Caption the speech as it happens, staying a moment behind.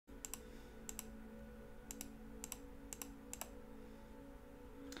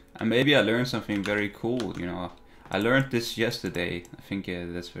And maybe I learned something very cool, you know. I learned this yesterday. I think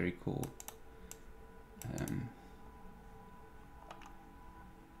that's very cool.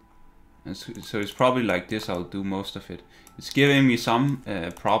 And so it's probably like this. I'll do most of it. It's giving me some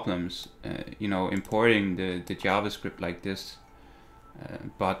problems, you know, importing the JavaScript like this.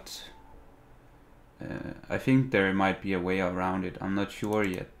 But I think there might be a way around it. I'm not sure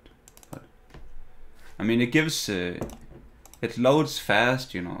yet. But I mean, it gives, it loads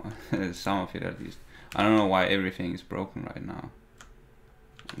fast, you know, some of it at least. I don't know why everything is broken right now.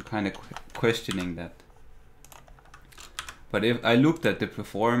 I'm kind of questioning that. But if I looked at the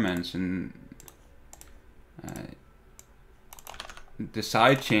performance and the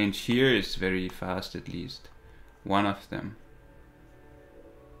side change here is very fast, at least one of them.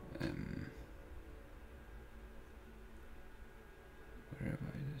 Wherever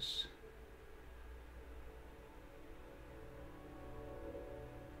it is.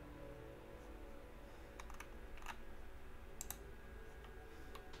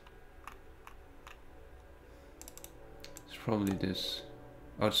 Probably this.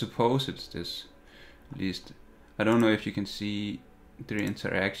 I would suppose it's this. At least I don't know if you can see the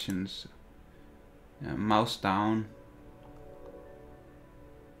interactions. Mouse down,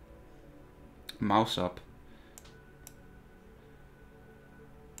 mouse up.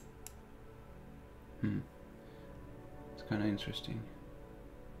 It's kind of interesting.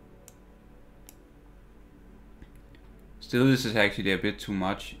 Still, this is actually a bit too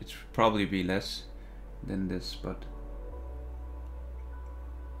much. It should probably be less than this, but.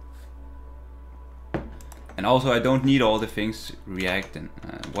 And also, I don't need all the things React and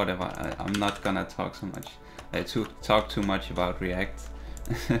whatever. I'm not gonna talk so much. Talk too much about React.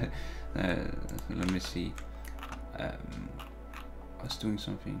 Let me see. I was doing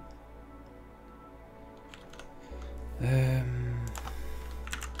something.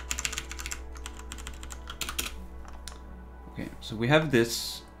 Okay, so we have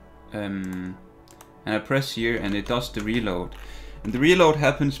this, and I press here, and it does the reload. And the reload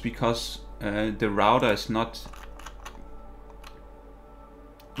happens because the router is not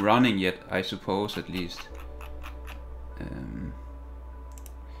running yet, I suppose, at least.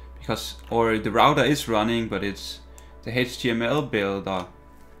 Or the router is running, but it's the HTML builder,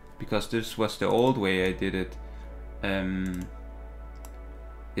 because this was the old way I did it.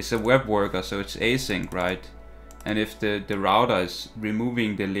 It's a web worker, so it's async, right? And if the router is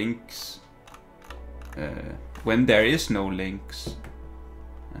removing the links when there is no links,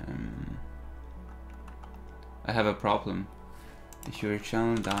 I have a problem. Is your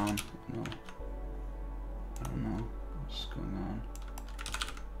channel down? No. I don't know what's going on.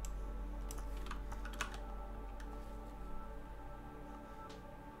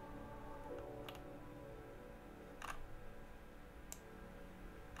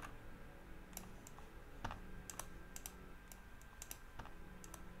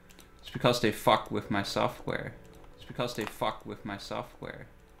 It's because they fuck with my software. It's because they fuck with my software.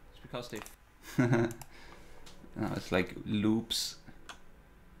 It's because they. No, it's like loops.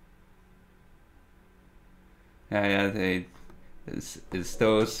 Yeah, it's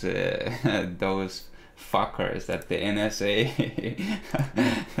those those fuckers at the NSA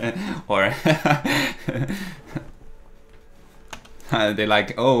or they're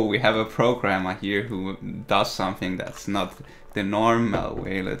like, oh, we have a programmer here who does something that's not the normal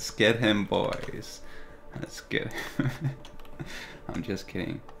way. Let's get him, boys. Let's get him. I'm just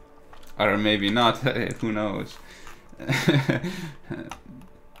kidding. Or maybe not, who knows. Oh,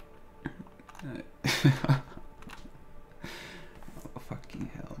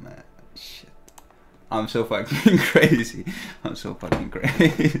 fucking hell, man. Shit. I'm so fucking crazy. I'm so fucking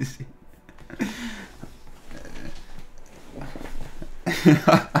crazy.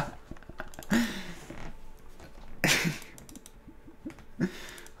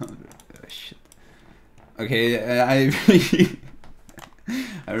 Oh, shit. Okay,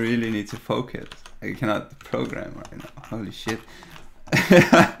 I really need to focus. I cannot program right now. Holy shit.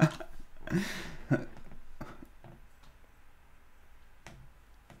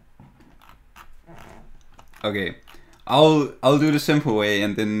 Okay, I'll do the simple way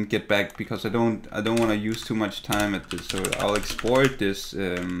and then get back, because I don't want to use too much time at this. So I'll export this.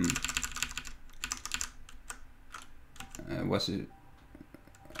 What's it?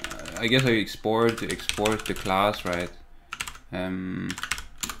 I guess I export the class, right? And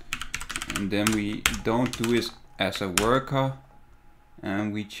then we don't do it as a worker,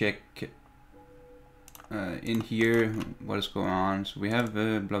 and we check in here what is going on. So we have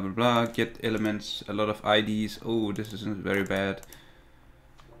blah blah blah, get elements, a lot of IDs. Oh, this is very bad.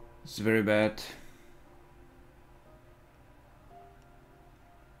 It's very bad.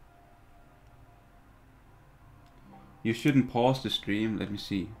 You shouldn't pause the stream. Let me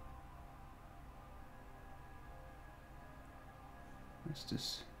see. What's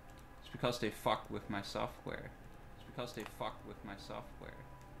this? It's because they fuck with my software. It's because they fuck with my software.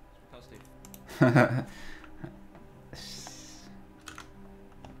 It's because they...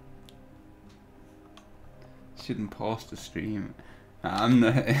 Shouldn't pause the stream. I'm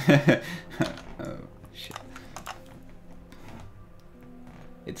not... Oh, shit.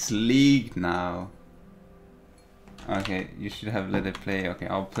 It's leaked now. Okay, you should have let it play. Okay,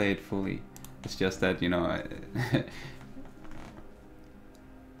 I'll play it fully. It's just that, you know...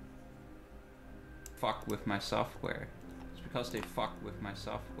 fuck with my software. It's because they fuck with my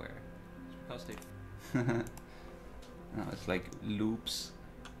software. It's because they... No, it's like loops.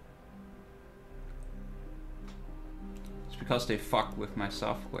 It's because they fuck with my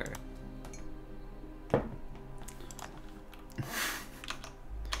software.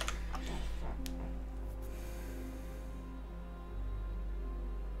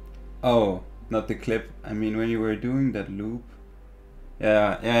 Oh, not the clip. I mean, when you were doing that loop.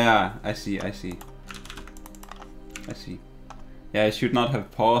 Yeah, I see. Yeah, I should not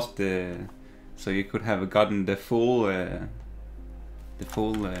have paused the, so you could have gotten the full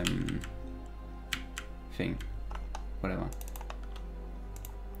thing, whatever.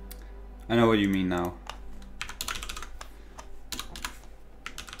 I know what you mean now.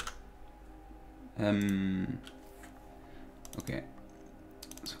 Okay.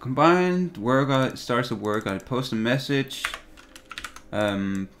 So combined worker starts a work. I post a message,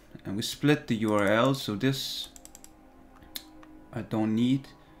 and we split the URL. So this I don't need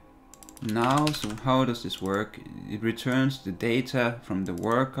now. So how does this work? It returns the data from the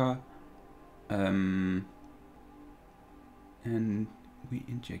worker, and we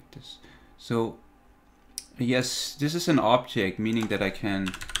inject this. So yes, this is an object, meaning that I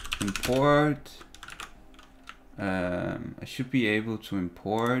can import. I should be able to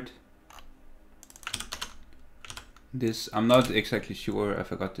import this. I'm not exactly sure. I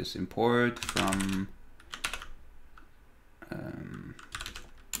forgot this. Import from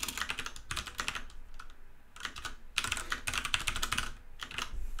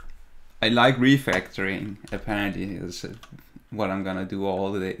I like refactoring. Apparently, is what I'm gonna do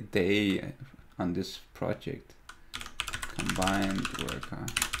all the day on this project. Combined worker.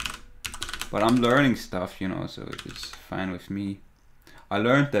 But I'm learning stuff, you know, so it's fine with me. I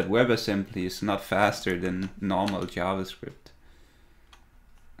learned that WebAssembly is not faster than normal JavaScript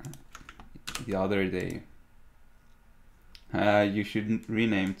the other day. You should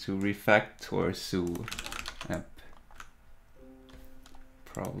rename to Refactor Zoo app.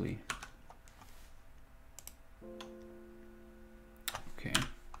 Probably. Okay.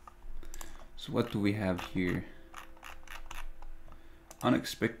 So what do we have here?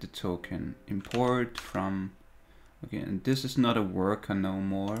 Unexpected token, import from, okay, and this is not a worker no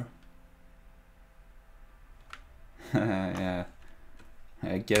more. Yeah,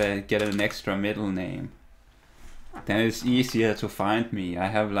 get an extra middle name. Then it's easier to find me. I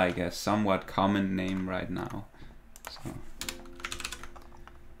have like a somewhat common name right now. So,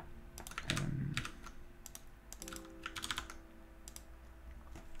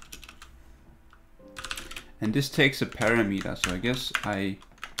 and this takes a parameter, so I guess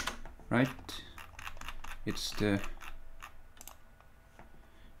it's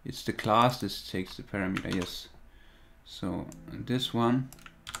the class that takes the parameter, yes. So this one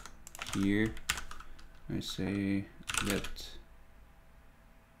here, I say let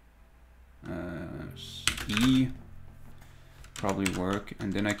e probably work,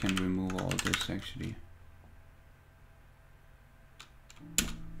 and then I can remove all this actually.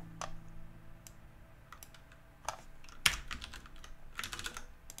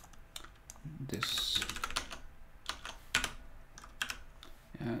 This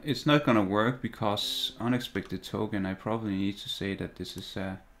it's not gonna work because unexpected token, I probably need to say that this is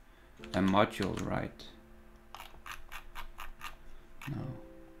a module, right? No.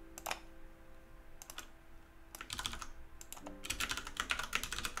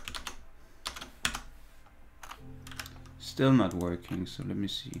 Still not working, so let me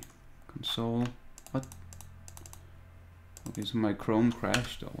see. Console, what? Okay, so my Chrome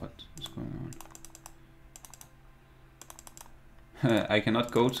crashed or what is going on? I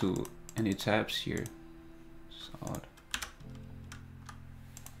cannot go to any tabs here. It's odd.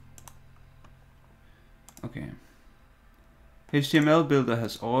 Okay. HTML builder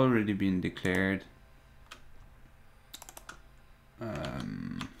has already been declared.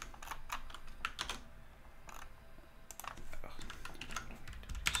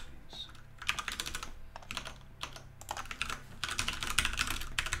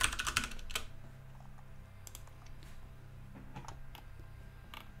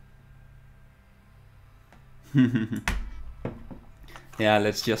 Yeah,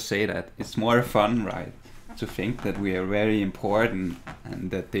 let's just say that. It's more fun, right? To think that we are very important and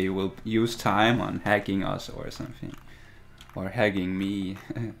that they will use time on hacking us or something. Or hacking me.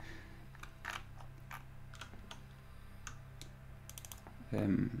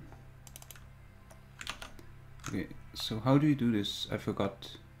 Okay, so how do you do this? I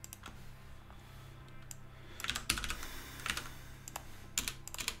forgot.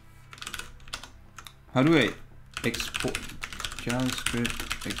 How do I export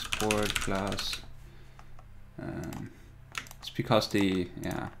JavaScript export class? It's because the,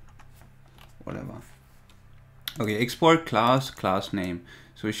 yeah, whatever. Okay, export class name.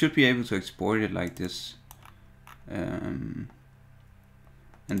 So we should be able to export it like this. And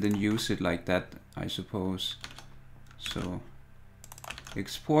then use it like that, I suppose. So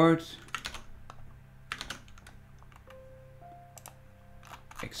export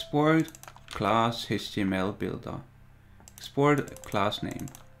class HTML builder, export class name.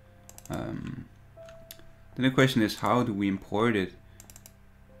 Then the question is, how do we import it?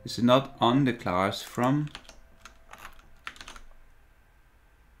 Is it not on the class from?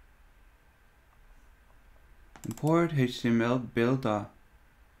 Import HTML builder.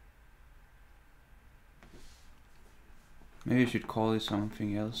 Maybe I should call it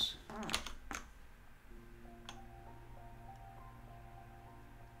something else.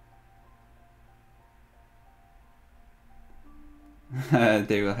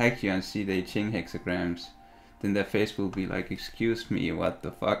 They will hack you and see the Ching hexagrams. Then their face will be like, excuse me, what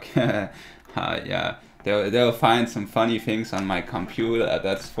the fuck? Yeah, they'll find some funny things on my computer,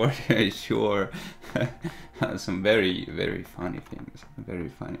 that's for sure. Some very, very funny things, very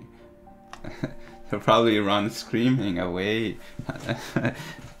funny. They'll probably run screaming away.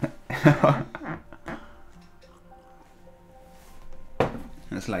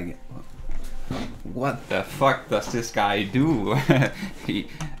 It's like, what the fuck does this guy do? I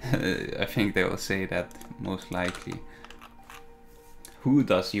think they will say that most likely. Who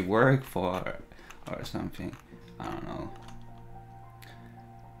does he work for? Or something. I don't know.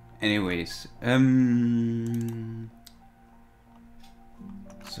 Anyways,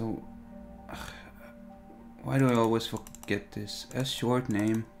 so why do I always forget this? S short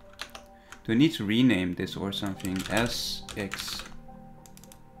name. Do I need to rename this or something? SX.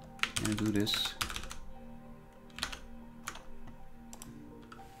 Can I do this?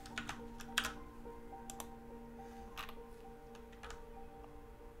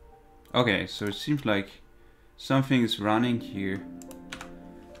 Okay, so it seems like something is running here.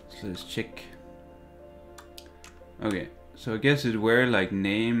 So let's check. Okay, so I guess it were like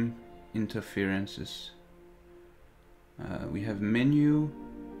name interferences. We have menu.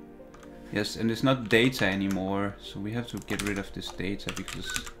 Yes, and it's not data anymore, so we have to get rid of this data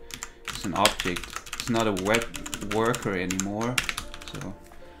because it's an object. It's not a web worker anymore. So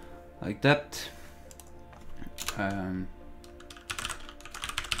like that.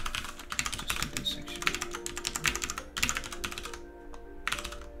 Just do this actually.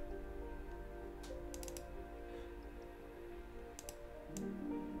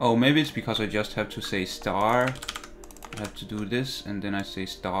 Oh, maybe it's because I just have to say star. I have to do this and then I say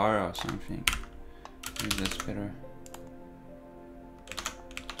star or something. Maybe that's better.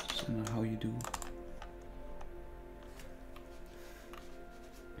 Just don't know how you do.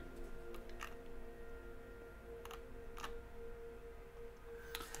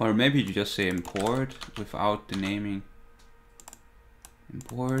 Or maybe you just say import without the naming.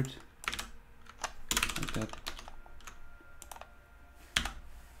 Import. Like that.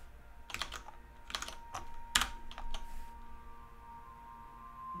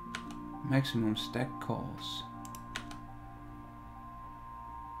 Maximum stack calls.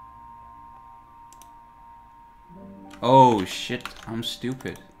 Oh shit, I'm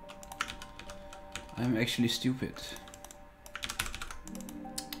stupid. I'm actually stupid.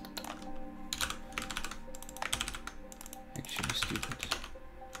 Actually stupid.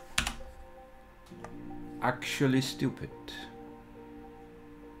 Actually stupid.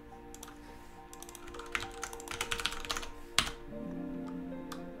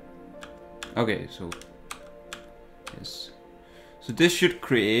 Okay, so yes, so this should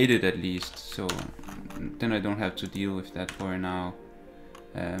create it at least, so then I don't have to deal with that for now.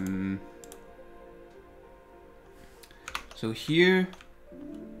 So here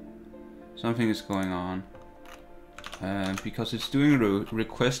something is going on because it's doing a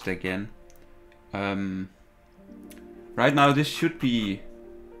request again. Right now this should be,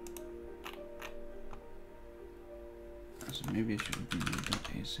 so maybe it should be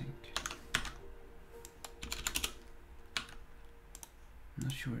async. I'm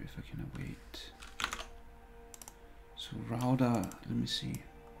not sure if I can await. So router, let me see.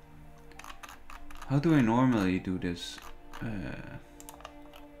 How do I normally do this?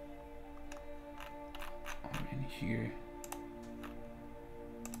 In here.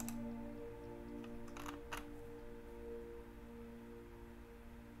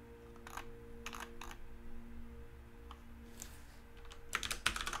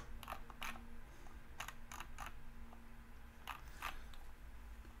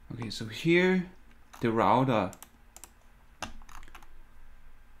 Okay, so here the router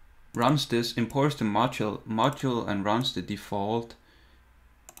runs this, imports the module and runs the default,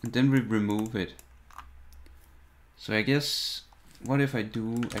 and then we remove it. So I guess, what if I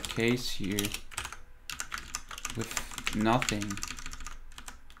do a case here with nothing,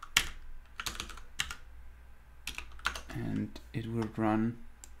 and it will run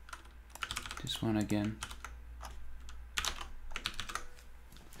this one again.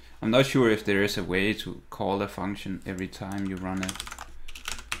 I'm not sure if there is a way to call a function every time you run a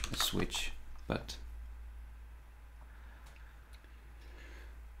switch, but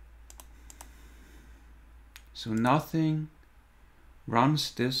so nothing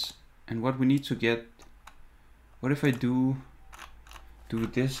runs this, and what we need to get, what if I do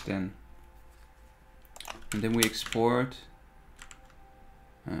this then, and then we export,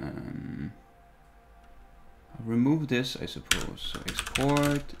 I'll remove this I suppose, so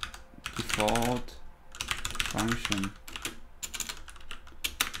export default function,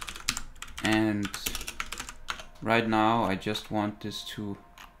 and right now I just want this to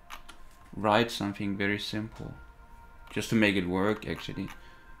write something very simple, just to make it work actually.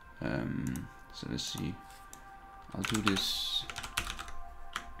 So let's see, I'll do this.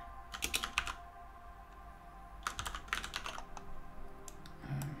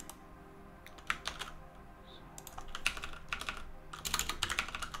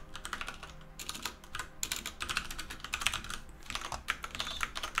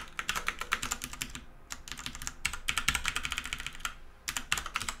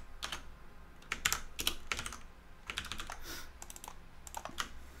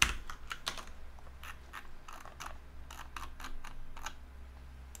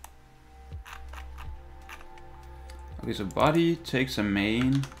 Okay, so body takes a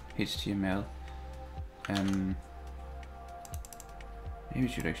main HTML. Maybe we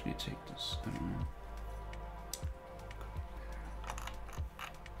should actually take this, I don't know.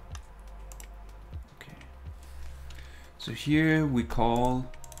 Okay. So here we call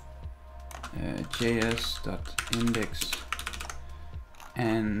js.index,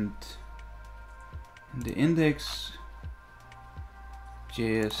 and in the index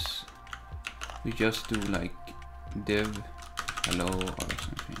JS we just do like div hello or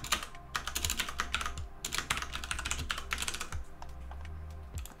something,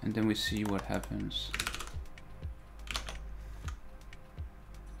 and then we see what happens,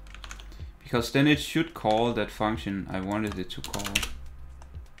 because then it should call that function I wanted it to call.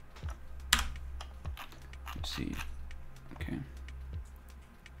 Let's see. Okay.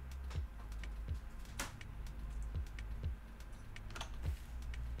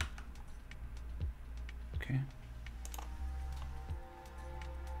 Okay.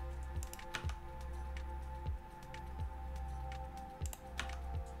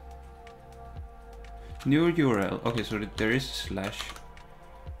 New URL. Okay, so there is a slash.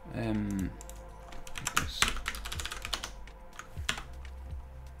 Like this.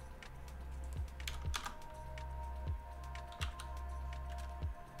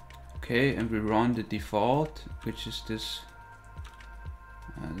 Okay, and we run the default, which is this.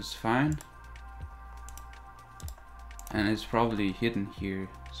 That's fine, and it's probably hidden here.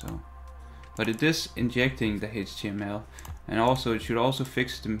 So, but it is injecting the HTML, and also it should also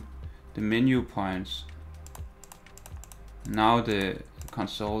fix the menu points. Now the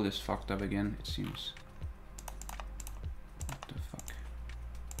console is fucked up again, it seems. What the fuck?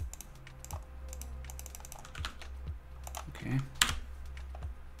 Okay.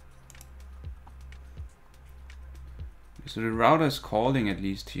 So the router is calling at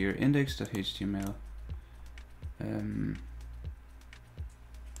least here index.html.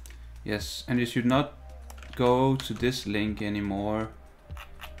 Yes, and it should not go to this link anymore.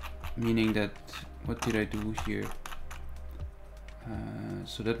 Meaning that, what did I do here?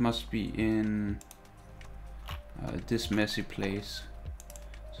 So that must be in this messy place.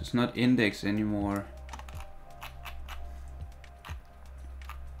 So it's not index anymore.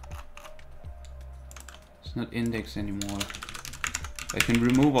 It's not index anymore. I can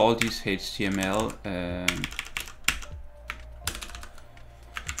remove all these HTML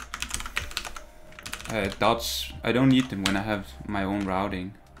dots. I don't need them when I have my own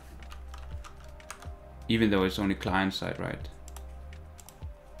routing. even though it's only client side, right?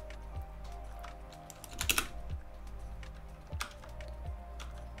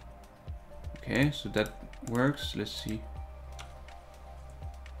 Okay, so that works. Let's see.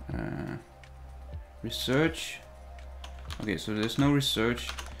 Research. Okay, so there's no research.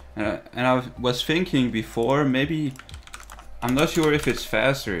 And I was thinking before, maybe, I'm not sure if it's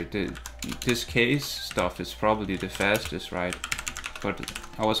faster. This case stuff is probably the fastest, right? But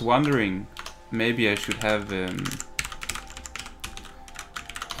I was wondering, maybe I should have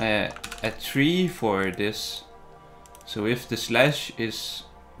a tree for this. So if the slash is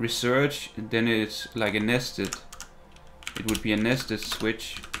research, then it's like a nested. It would be a nested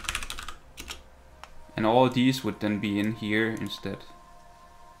switch. And all these would then be in here instead.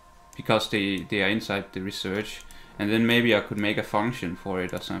 Because they are inside the research. And then maybe I could make a function for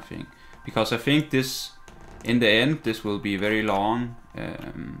it or something. Because I think this, in the end, this will be very long.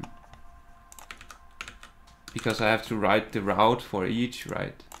 Because I have to write the route for each,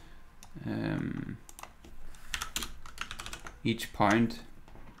 right? Each point.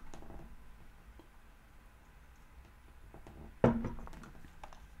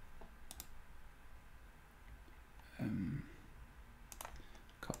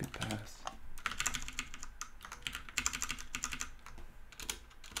 Copy path.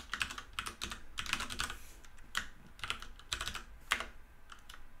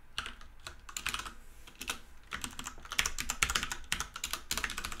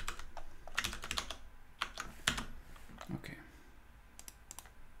 Okay.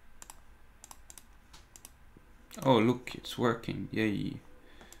 Oh, look, it's working. Yay.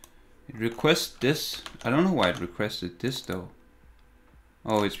 It requests this. I don't know why it requested this though.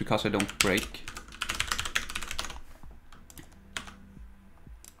 Oh, it's because I don't break.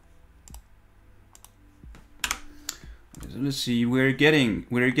 So let's see, we're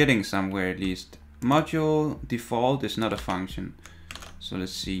getting somewhere at least. Module default is not a function. So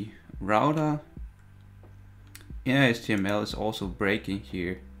let's see. Router in HTML is also breaking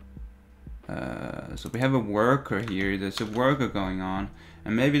here. So we have a worker here. There's a worker going on,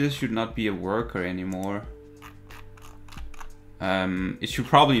 and maybe this should not be a worker anymore. It should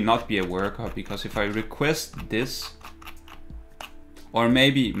probably not be a worker, because if I request this, or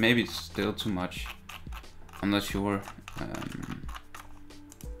maybe it's still too much. I'm not sure.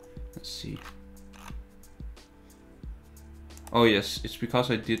 Let's see. Oh yes, it's because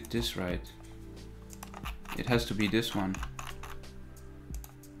I did this right. It has to be this one.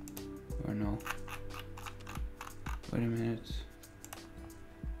 Or no. Wait a minute.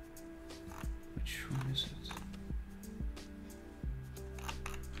 Which one is it?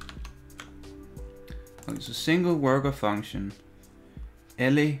 Oh, it's a single worker function.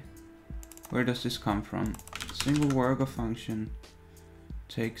 Ellie, where does this come from? Single worker function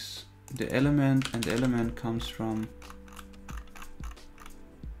takes the element, and the element comes from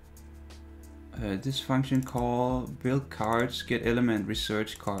this function called build cards, get element,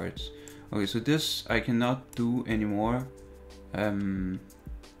 research cards. Okay, so this I cannot do anymore. I'll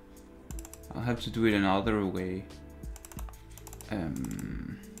have to do it another way.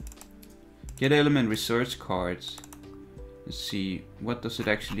 Get element, research cards. Let's see, what does it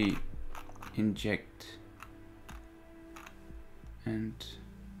actually inject? And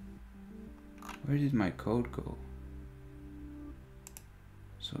where did my code go?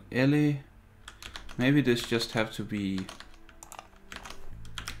 So Ellie, maybe this just have to be,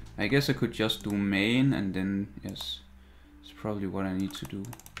 I guess I could just do main, and then yes, it's probably what I need to do.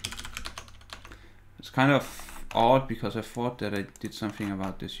 It's kind of odd because I thought that I did something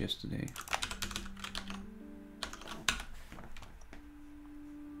about this yesterday.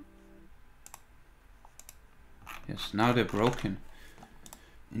 Yes, now they're broken.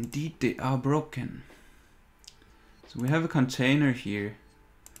 Indeed, they are broken. So we have a container here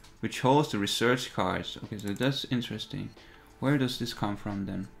which holds the research cards. Okay, so that's interesting. Where does this come from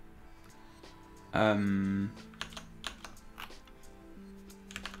then?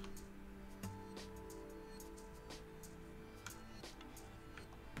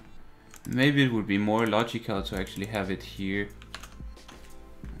 Maybe it would be more logical to actually have it here.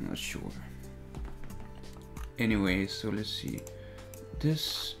 I'm not sure. Anyway, so let's see.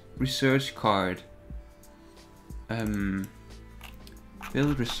 This research card.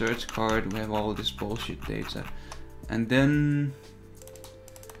 Build research card, we have all this bullshit data. And then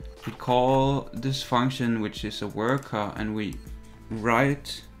we call this function, which is a worker, and we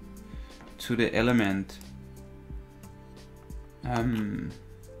write to the element.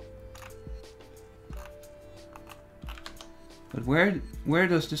 But where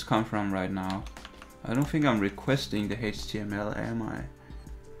does this come from right now? I don't think I'm requesting the HTML, am I?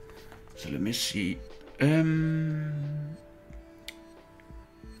 So let me see.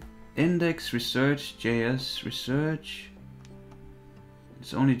 Index research JS research.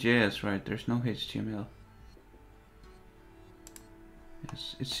 It's only JS, right? There's no HTML.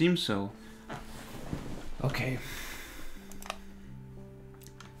 Yes, it seems so. Okay.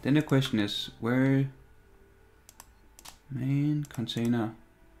 Then the question is where main container.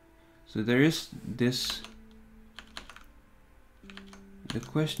 So there is this. The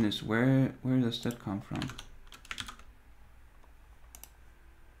question is where does that come from?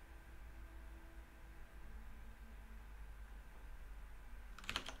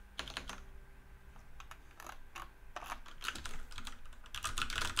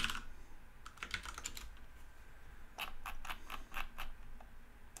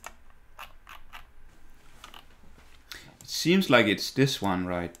 Seems like it's this one,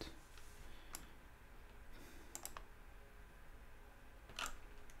 right?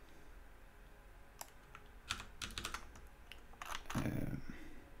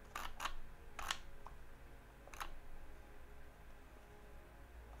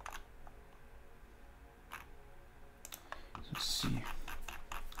 Let's see.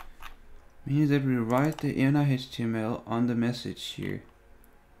 Means that we write the inner HTML on the message here.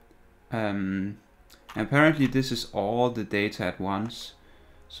 Apparently this is all the data at once.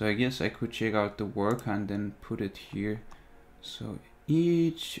 So I guess I could check out the worker and then put it here. So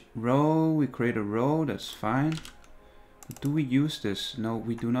each row, we create a row, that's fine. But do we use this? No,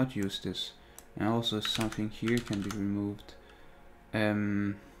 we do not use this. And also something here can be removed.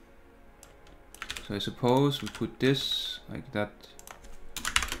 So I suppose we put this like that.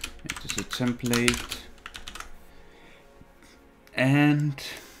 Make this a template. And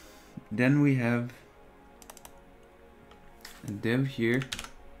then we have a div here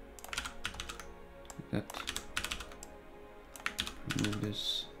that remove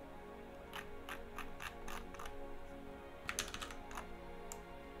this.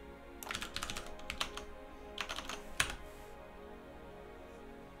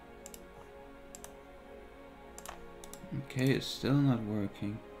 Okay, it's still not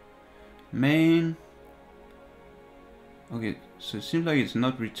working. Main. Okay, so it seems like it's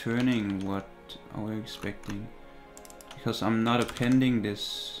not returning what I was expecting. Because I'm not appending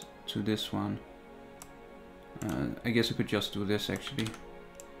this to this one. I guess I could just do this actually.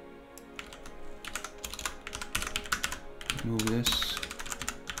 Move this.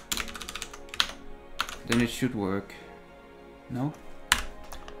 Then it should work. No?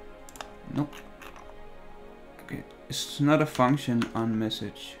 Nope. Okay, it's not a function on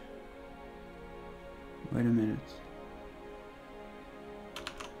message. Wait a minute.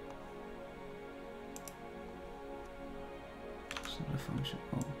 It's not a function.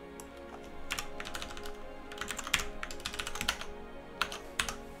 Oh.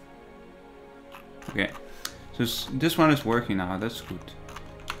 Okay, so this one is working now. That's good.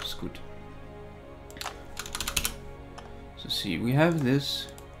 That's good. So see, we have this.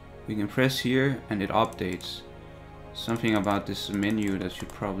 We can press here and it updates. Something about this menu that should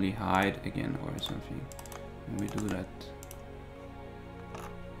probably hide again or something. And we do that.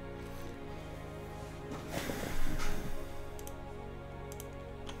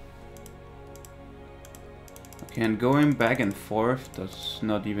 Okay, and going back and forth does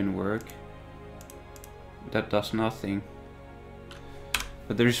not even work. That does nothing.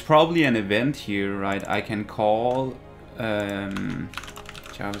 But there's probably an event here, right? I can call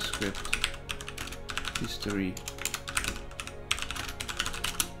JavaScript history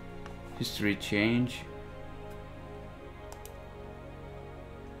change.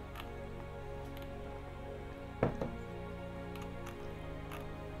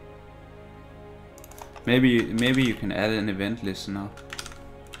 Maybe you can add an event listener.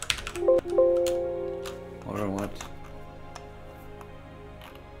 Or what?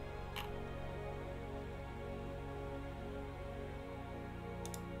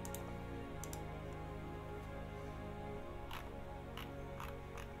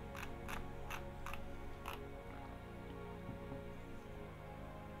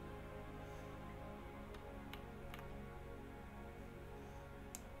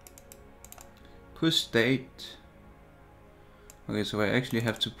 Push state. Okay, so I actually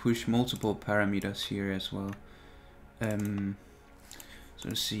have to push multiple parameters here as well. So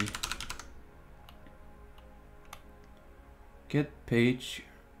let's see. Get page.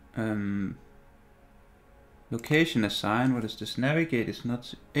 Location assign. What is this? Navigate is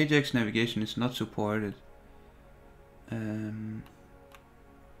not. Ajax navigation is not supported.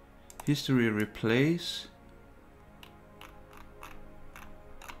 History replace.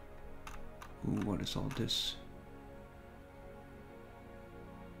 Ooh, what is all this?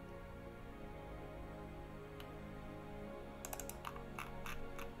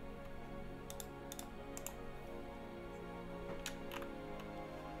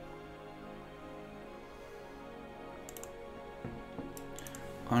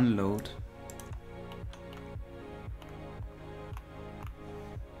 unload.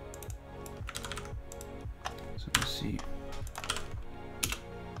 So let's see.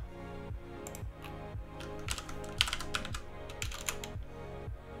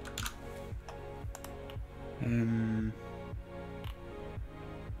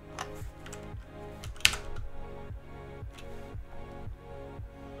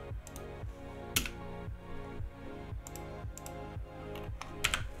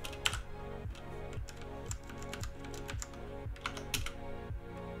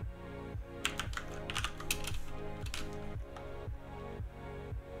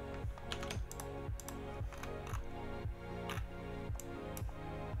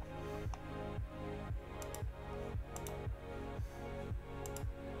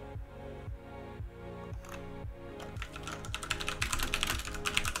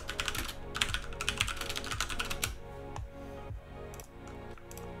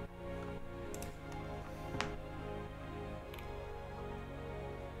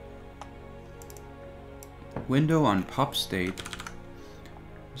 Window on pop state.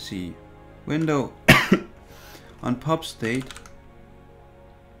 Let's see, window on pop state.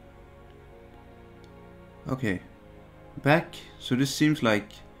 Okay, back. So this seems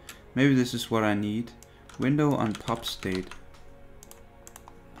like maybe this is what I need. Window on pop state.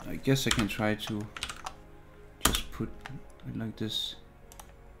 I guess I can try to just put it like this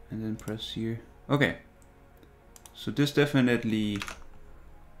and then press here. Okay, so this definitely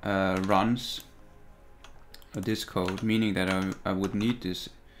runs this code, meaning that I would need this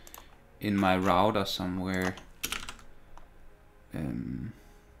in my router somewhere. I'm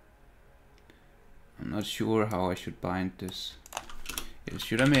not sure how I should bind this.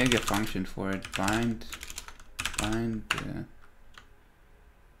 Should I make a function for it? Bind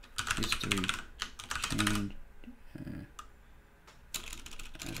history change. I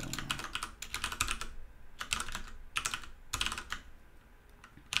don't know.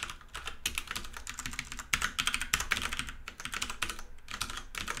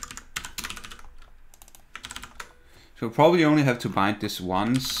 So probably only have to bind this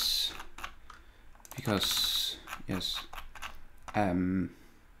once, because yes, I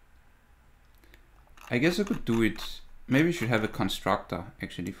guess I could do it. Maybe I should have a constructor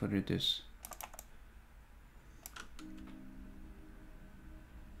actually for this.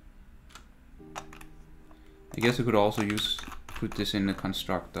 I guess I could also put this in the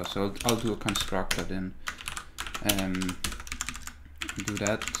constructor. So I'll do a constructor then. Do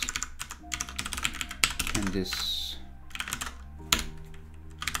that and this.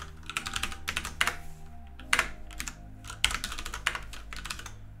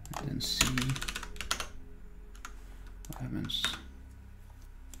 Then see what happens.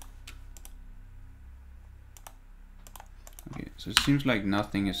 Okay, so it seems like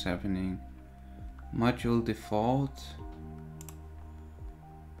nothing is happening. Module default.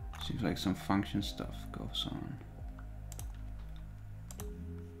 Seems like some function stuff goes on.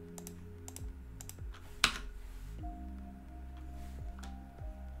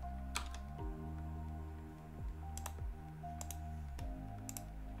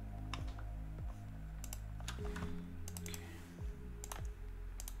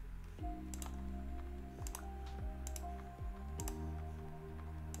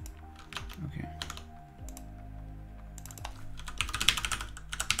 Okay.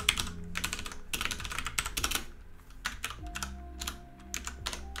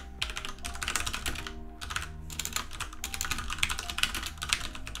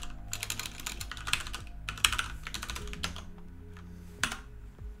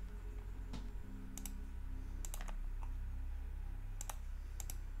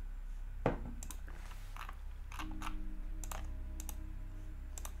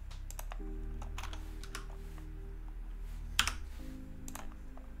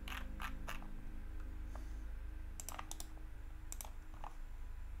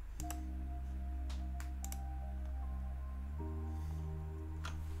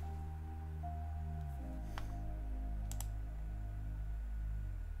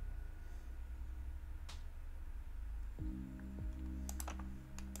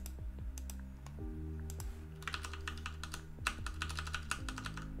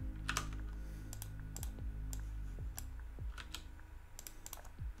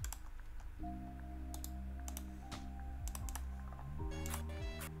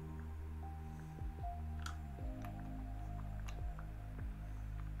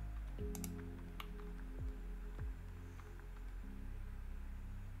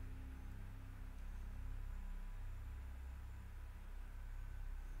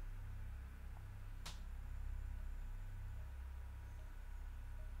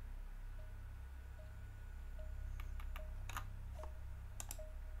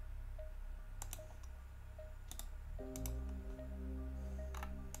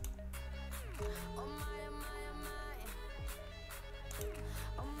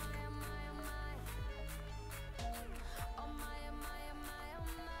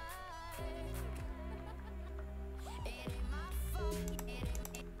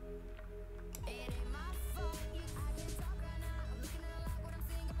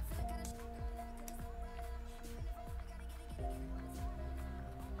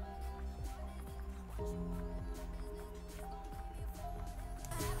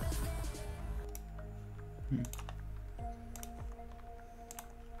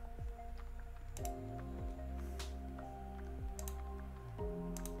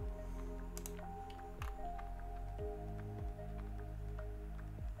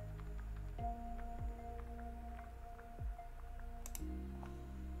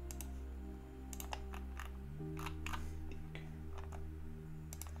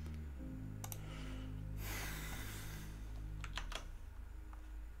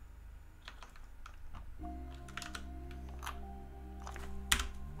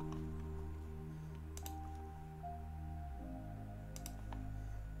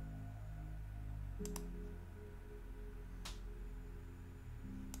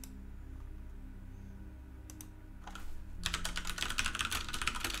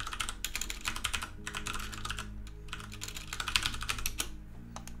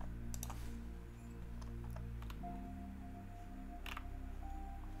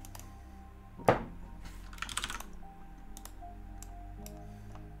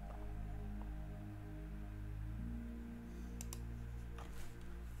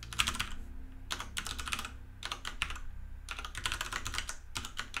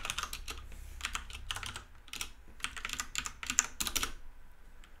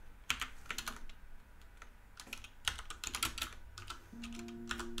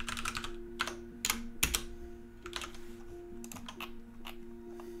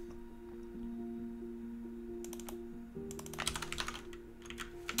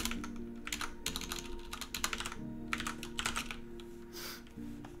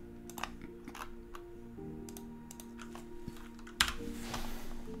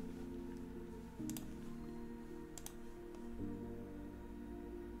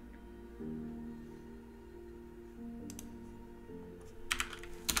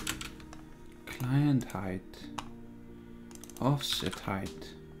 Client height, offset height,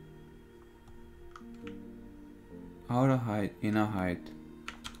 outer height, inner height.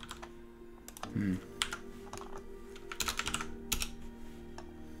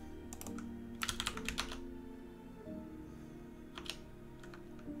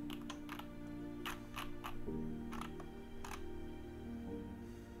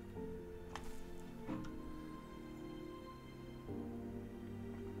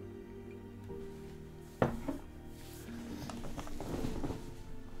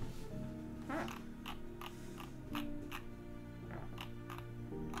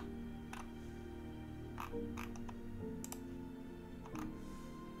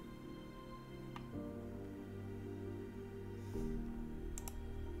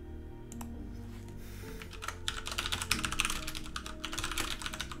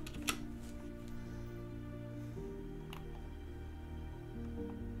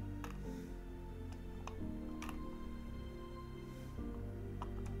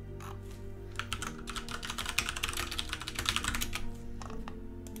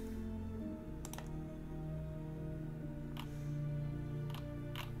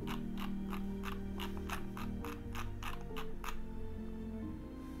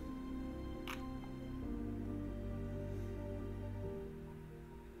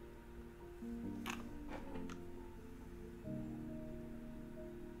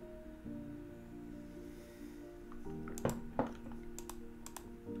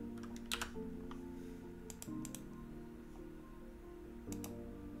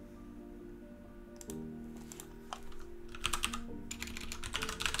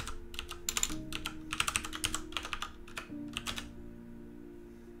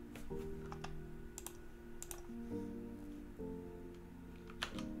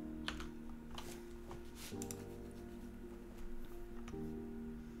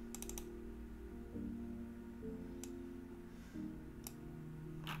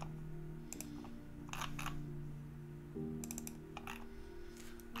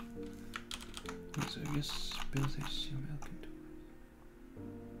 So I guess build HTML can do.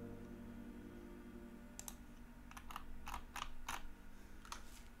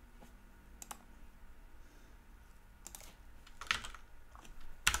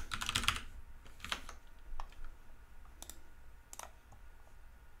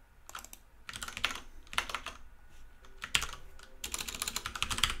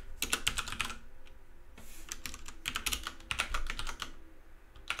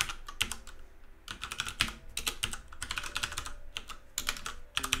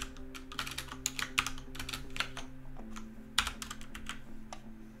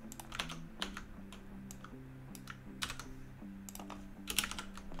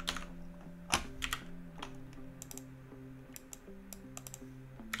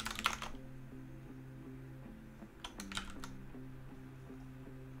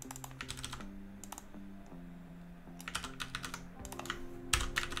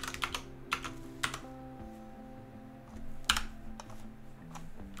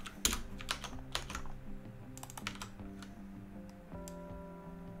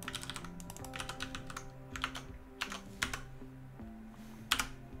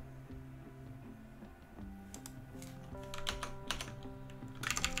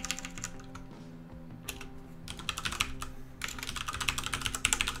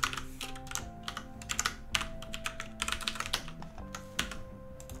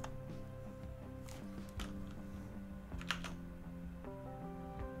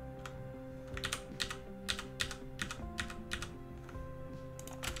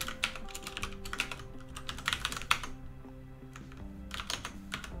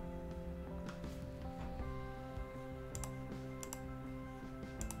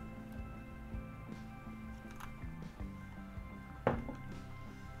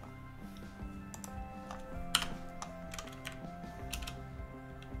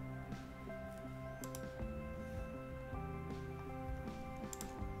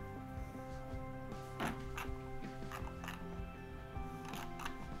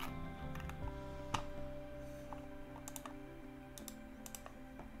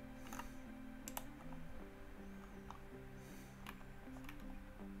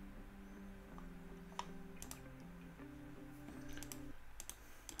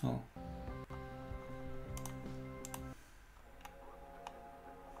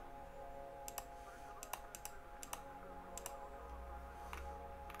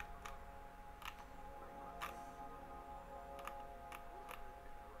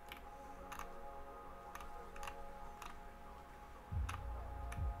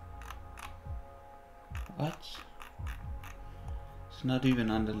 What? It's not even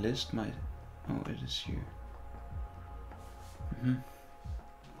on the list. Oh, it is here.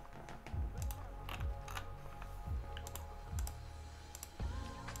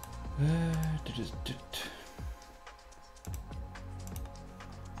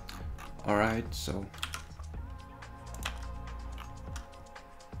 Alright, so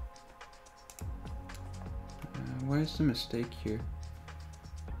where's the mistake here?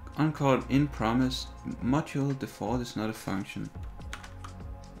 Uncalled in promise module default is not a function.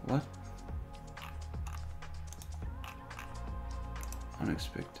 What?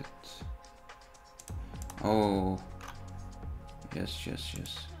 Unexpected. Oh, yes.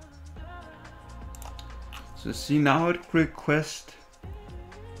 So see, now it request.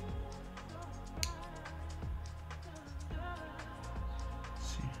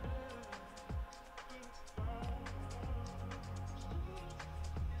 See.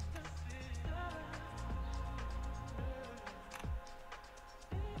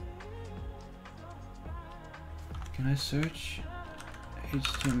 Can I search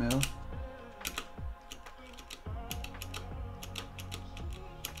HTML?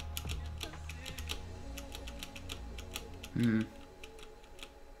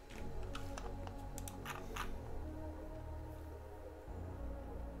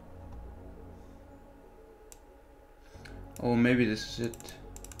 Oh, maybe this is it.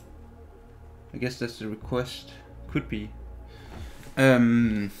 I guess that's the request. Could be.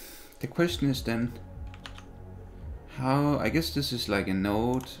 The question is then, how? I guess this is like a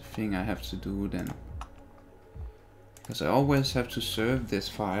node thing I have to do then. Because I always have to serve this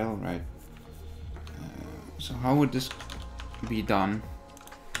file, right? So how would this be done?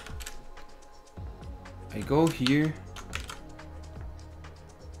 I go here,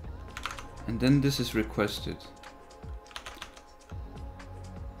 and then this is requested.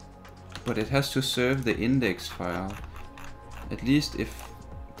 But it has to serve the index file, at least if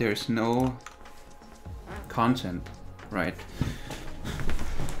there's no content, right?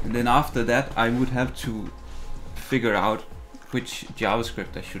 And then after that I would have to figure out which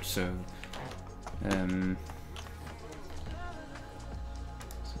JavaScript I should serve. So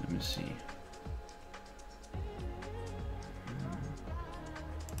let me see.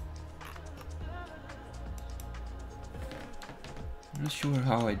 I'm not sure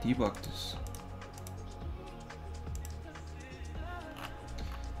how I debug this.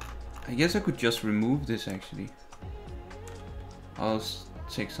 I guess I could just remove this actually. I'll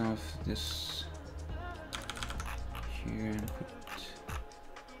take some of this here and put.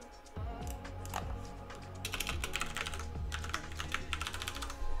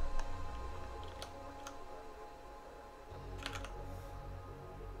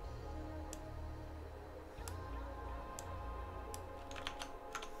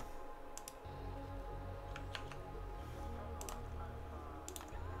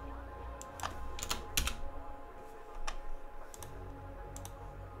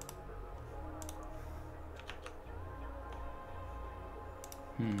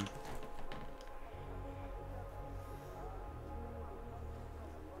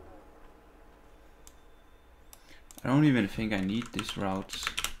 I don't even think I need these routes.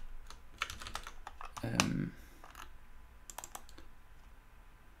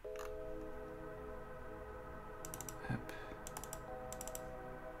 App.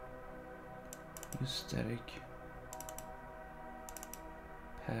 Use static.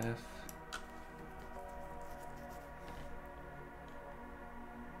 Path.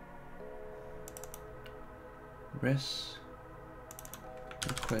 Res.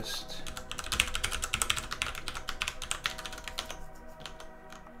 Request.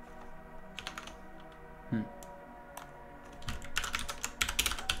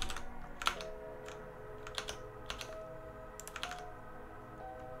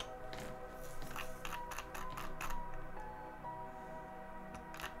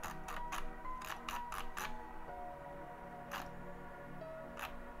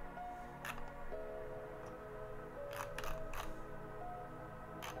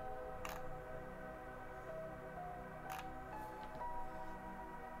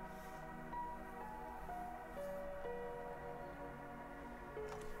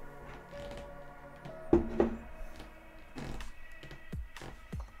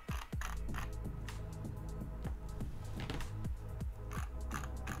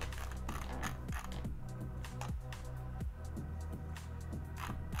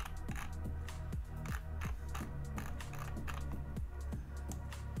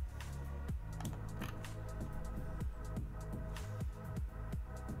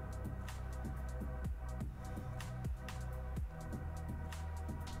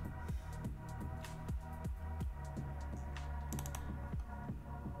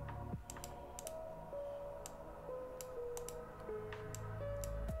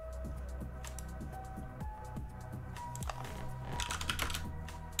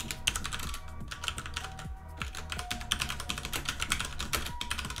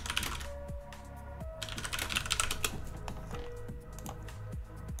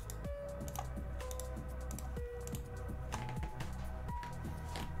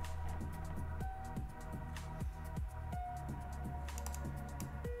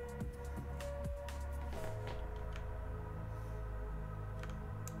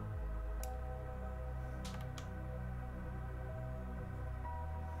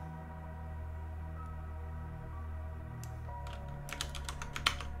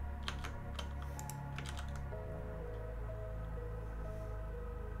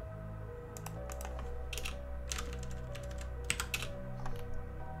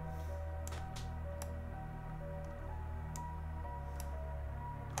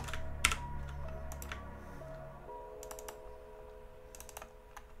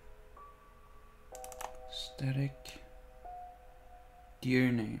 static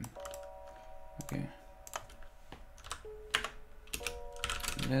dir name. Okay.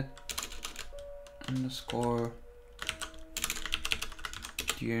 Let underscore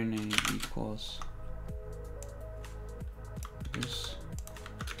dir name equals this.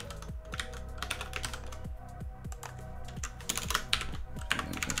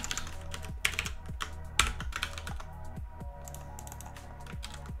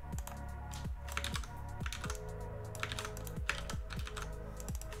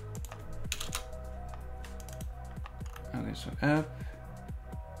 Okay, so app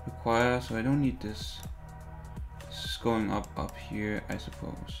require, so I don't need this. This is going up here, I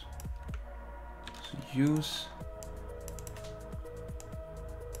suppose. So use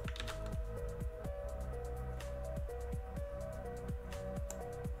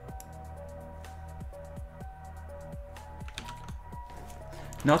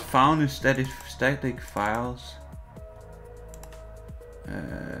not found in static files.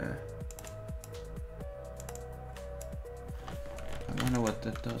 I wonder what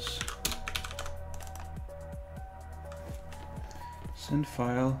that does. Send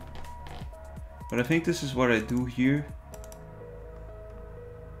file. But I think this is what I do here.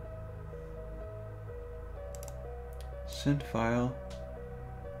 Send file.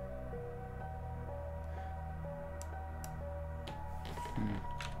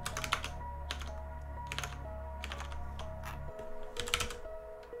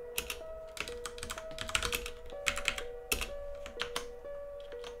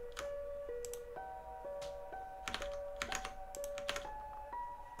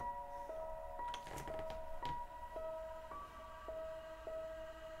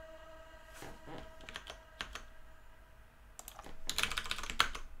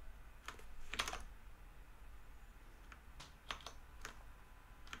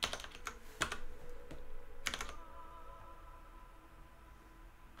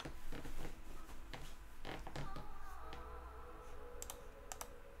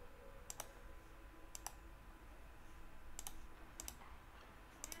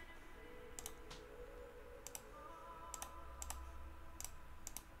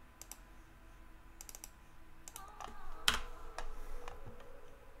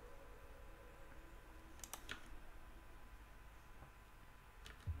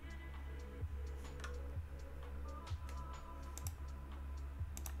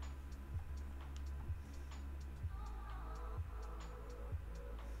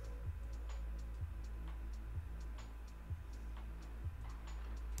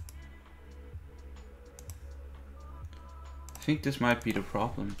 I think this might be the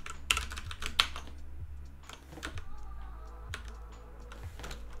problem.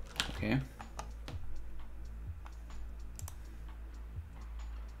 Okay.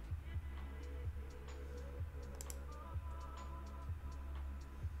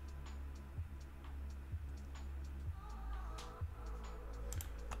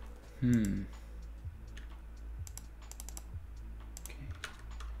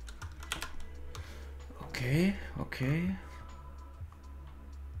 Okay.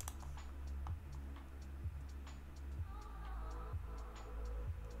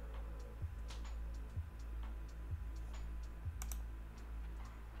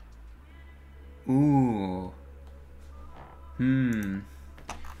 Ooh.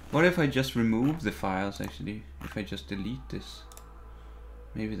 What if I just remove the files actually? If I just delete this?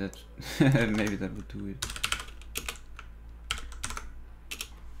 Maybe that maybe that would do it.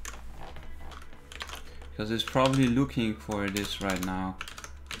 Because it's probably looking for this right now.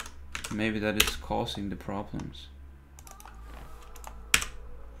 Maybe that is causing the problems.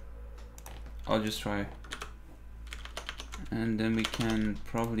 I'll just try. And then we can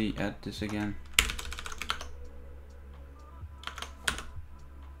probably add this again.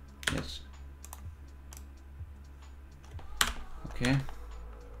 Yes. Okay.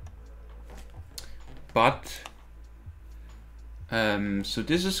 But so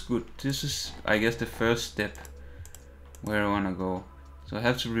this is good. This is, I guess, the first step where I want to go. So I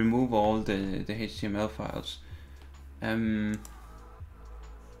have to remove all the HTML files. And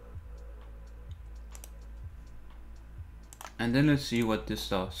then let's see what this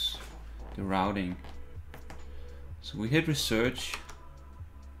does. The routing. So we hit research.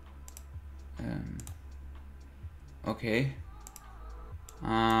 Okay.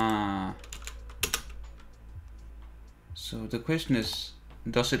 So the question is,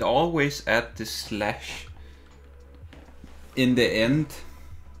 does it always add this slash in the end?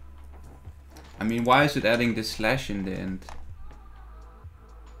 I mean, why is it adding this slash in the end?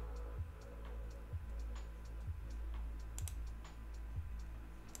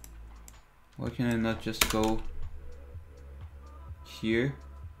 Why can I not just go here?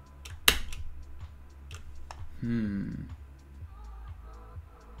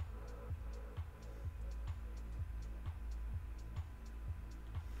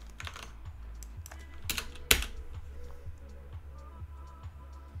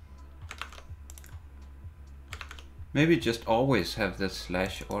 Maybe just always have that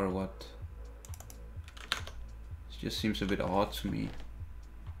slash or what? It just seems a bit odd to me.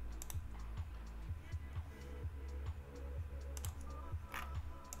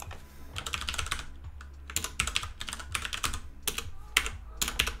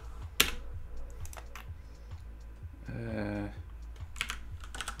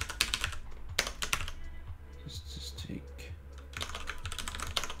 Just take.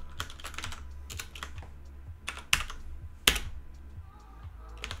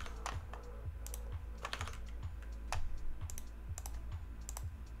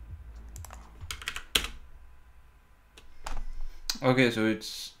 Okay, so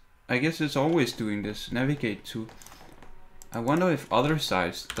it's, I guess it's always doing this, navigate to. I wonder if other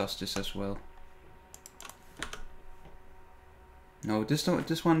sites does this as well. No, this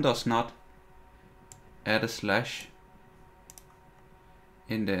one does not add a slash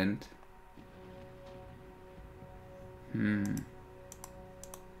in the end.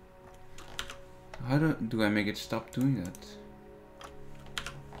 How do I make it stop doing that?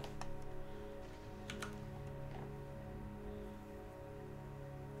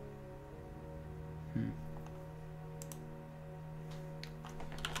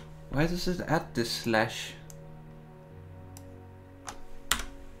 Why does it add this slash?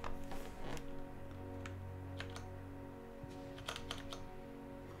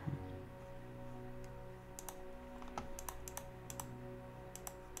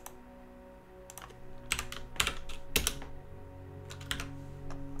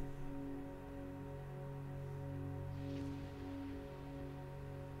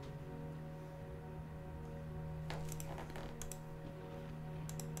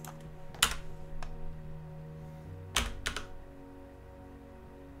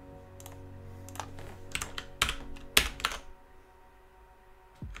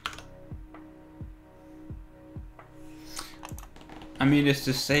 I mean, it's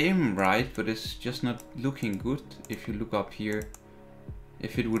the same, right? But it's just not looking good. If you look up here,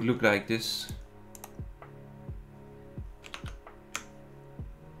 if it would look like this.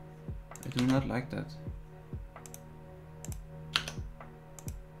 I do not like that.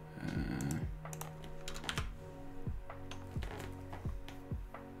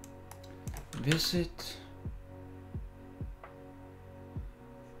 Visit.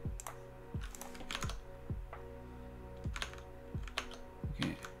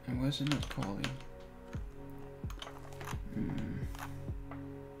 Why is it not calling?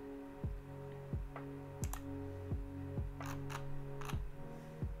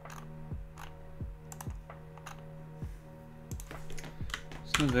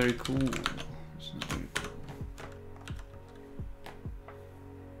 It's not very cool. It's not very cool.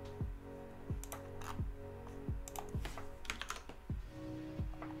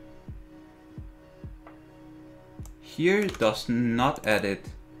 Here it does not add it.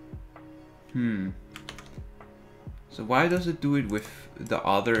 So why does it do it with the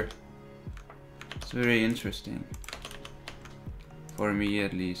other? It's very interesting. For me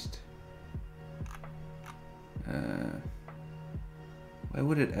at least. Why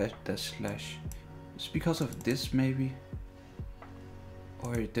would it add that slash? It's because of this maybe?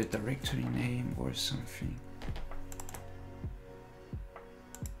 Or the directory name or something.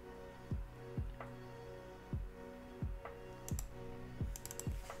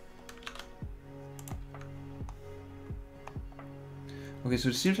 Okay, so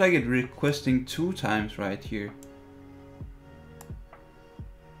it seems like it's requesting 2 times right here.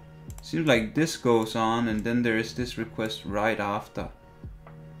 Seems like this goes on and then there is this request right after.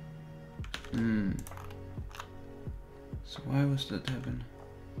 So why was that happen?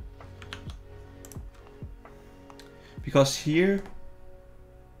 Because here,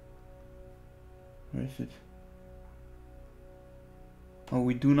 where is it? Oh,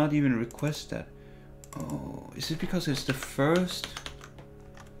 we do not even request that. Oh, is it because it's the first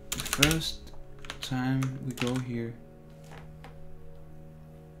time we go here?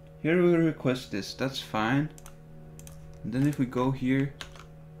 Here we request this, that's fine. And then if we go here,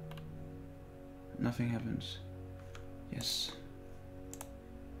 nothing happens. Yes.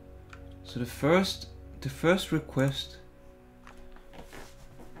 So the first request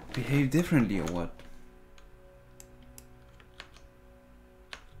behave differently or what?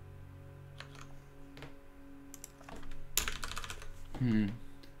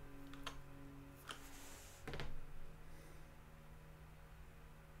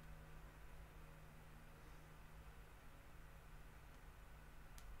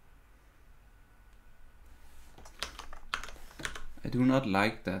 do not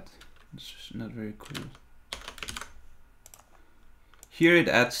like that. It's not very cool. Here it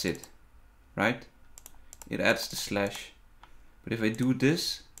adds it, right? It adds the slash. But if I do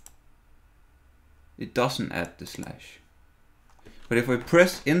this, it doesn't add the slash. But if I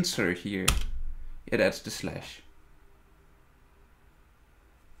press enter here, it adds the slash.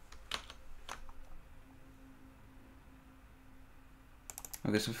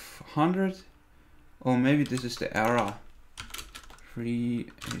 Okay, so 100. Oh, maybe this is the error. Free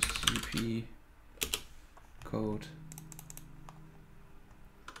HTTP code.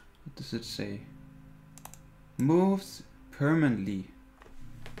 What does it say? Moves permanently.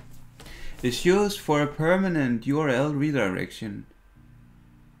 Is used for a permanent URL redirection.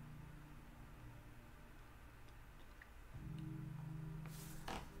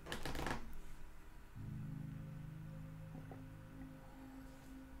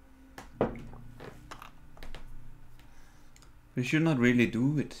 We should not really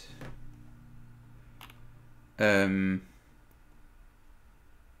do it.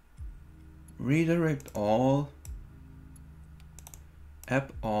 Redirect all.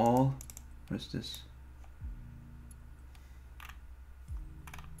 App all. What is this?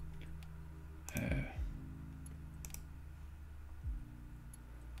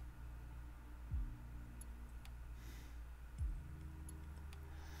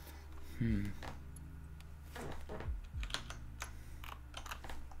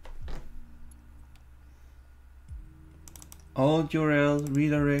 All URL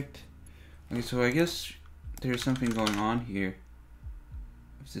redirect. Okay, so I guess there's something going on here.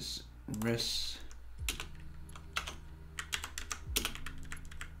 With this res.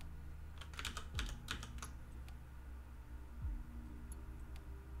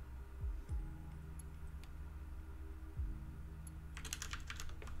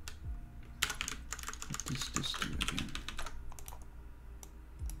 What does this do again?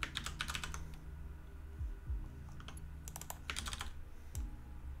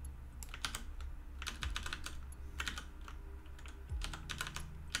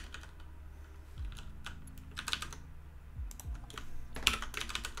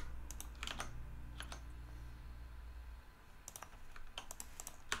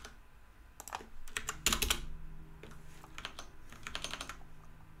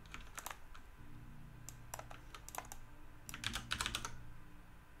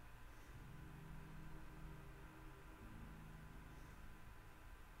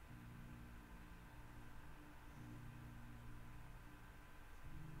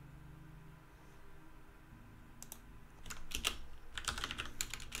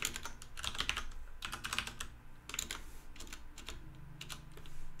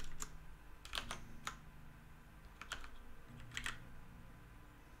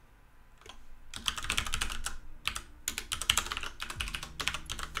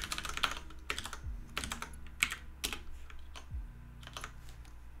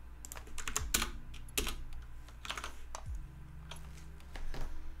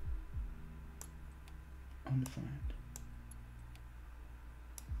 Undefined.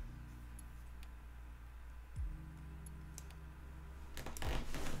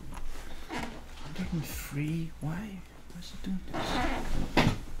 Free? Why? Why is it doing this?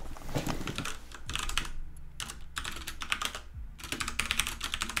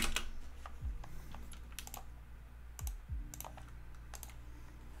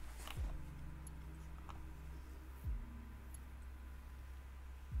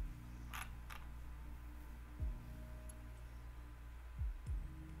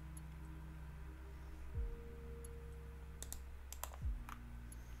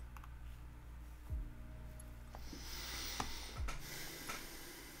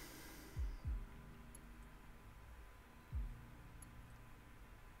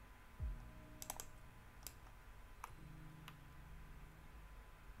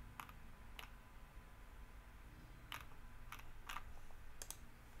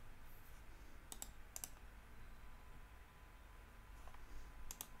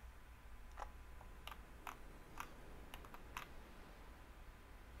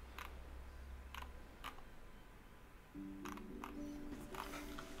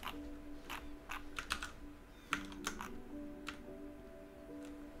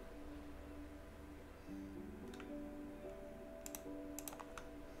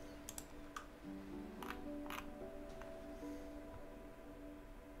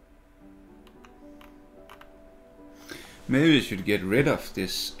 Maybe we should get rid of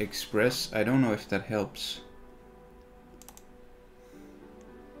this express. I don't know if that helps.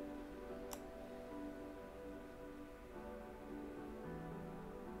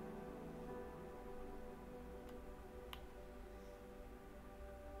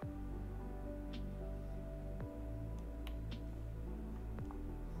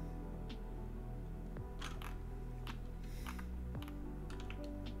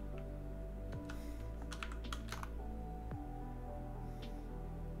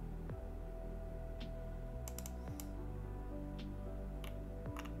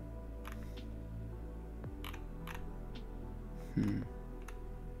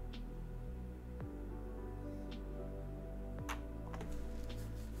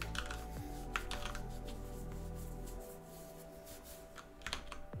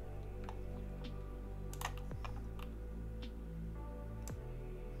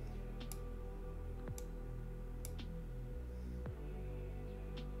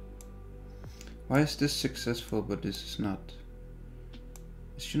 Why is this successful but this is not?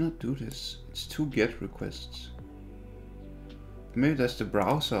 It should not do this. It's 2 GET requests. Maybe that's the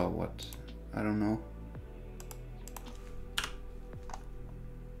browser or what? I don't know. I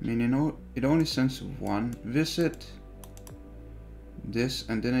mean, you know, it only sends 1 visit this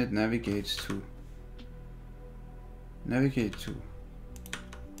and then it navigates to navigate to.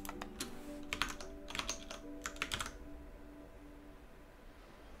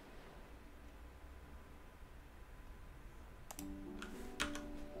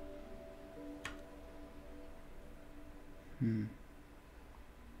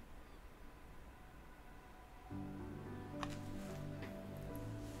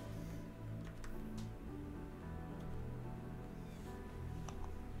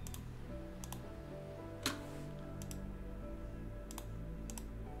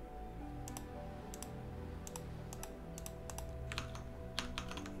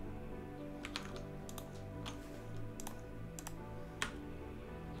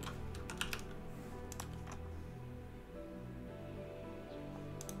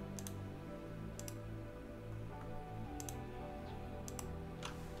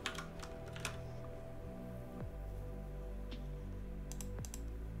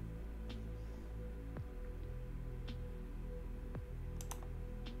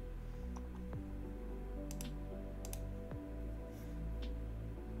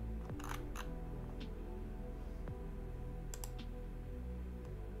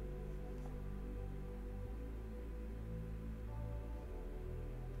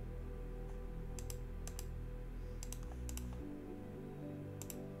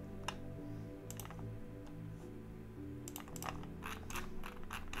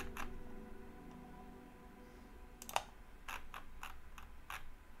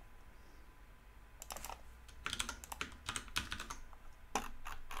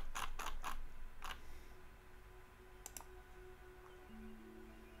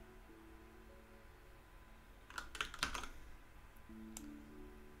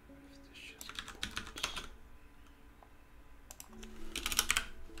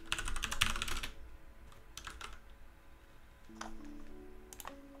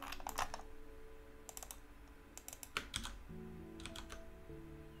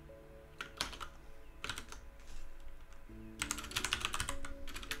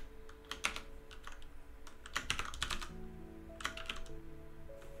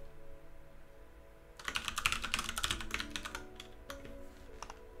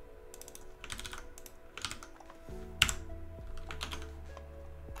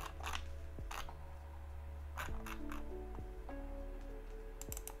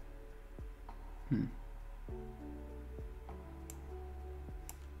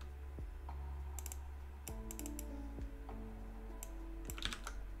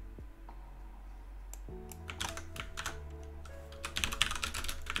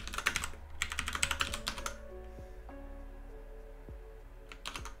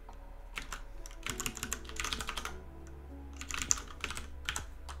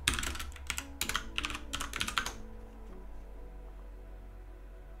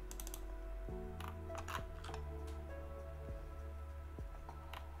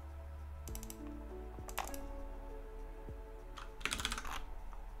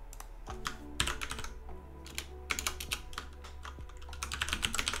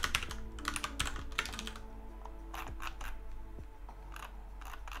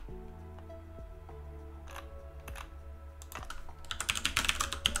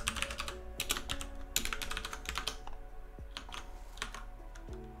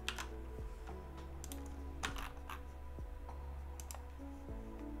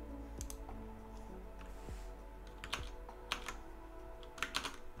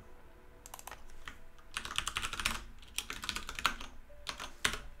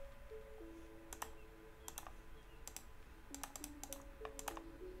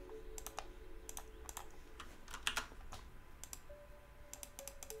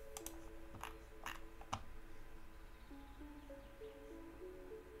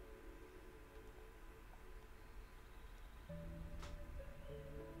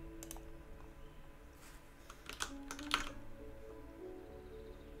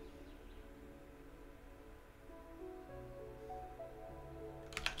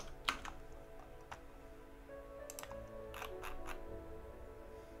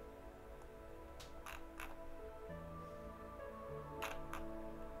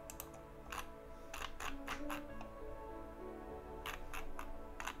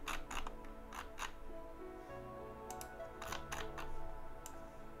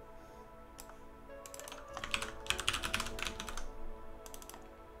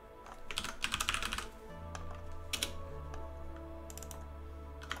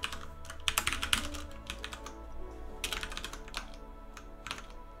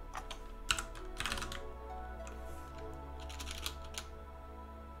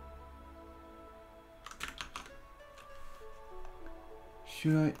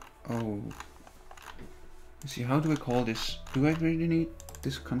 Should I? Oh. Let's see, how do I call this? Do I really need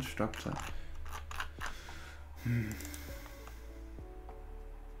this constructor? I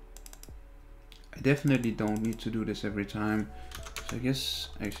definitely don't need to do this every time. So I guess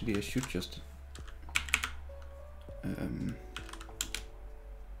actually I should just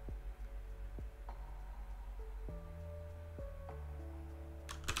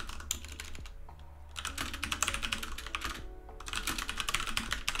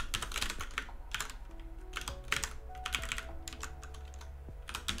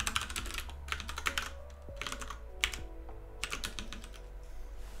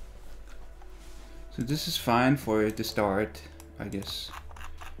so this is fine for the start, I guess.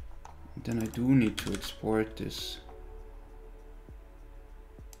 Then I do need to export this.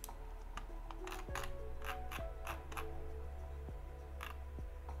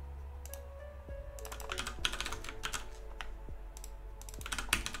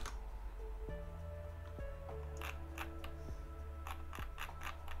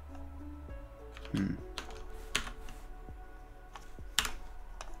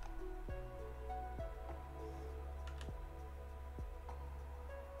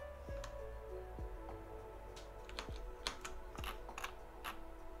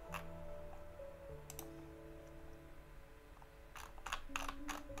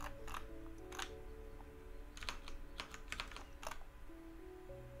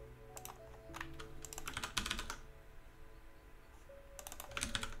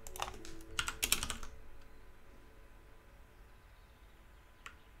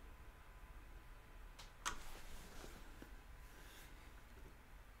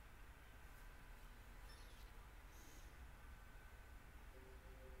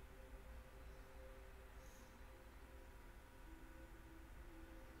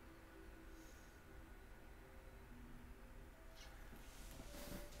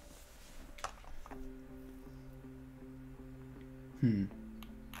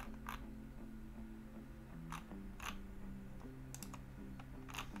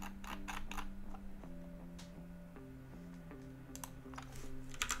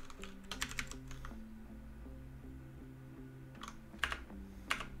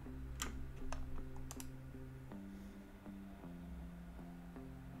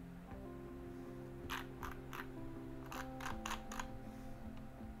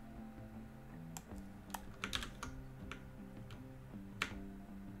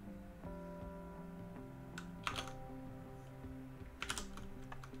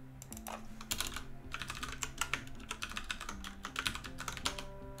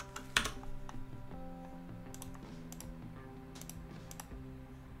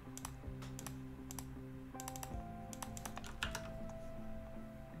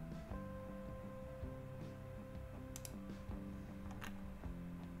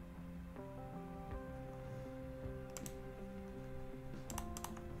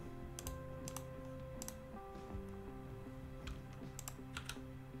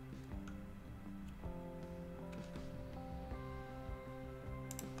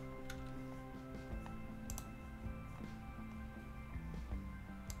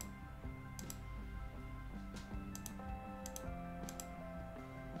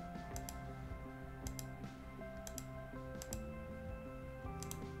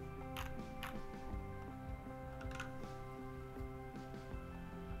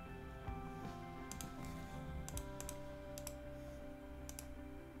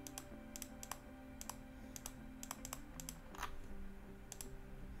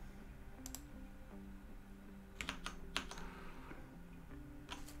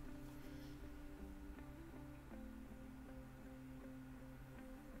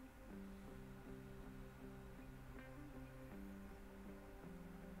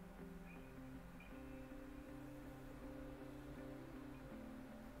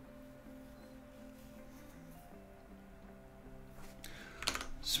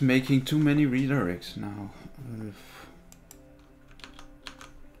 It's making too many redirects now. And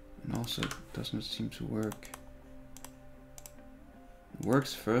also it does not seem to work. It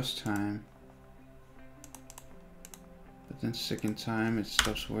works first time, but then second time it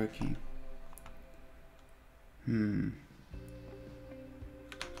stops working.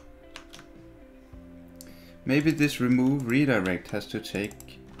 Maybe this remove redirect has to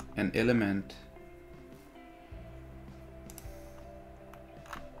take an element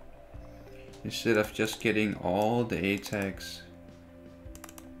instead of just getting all the A tags.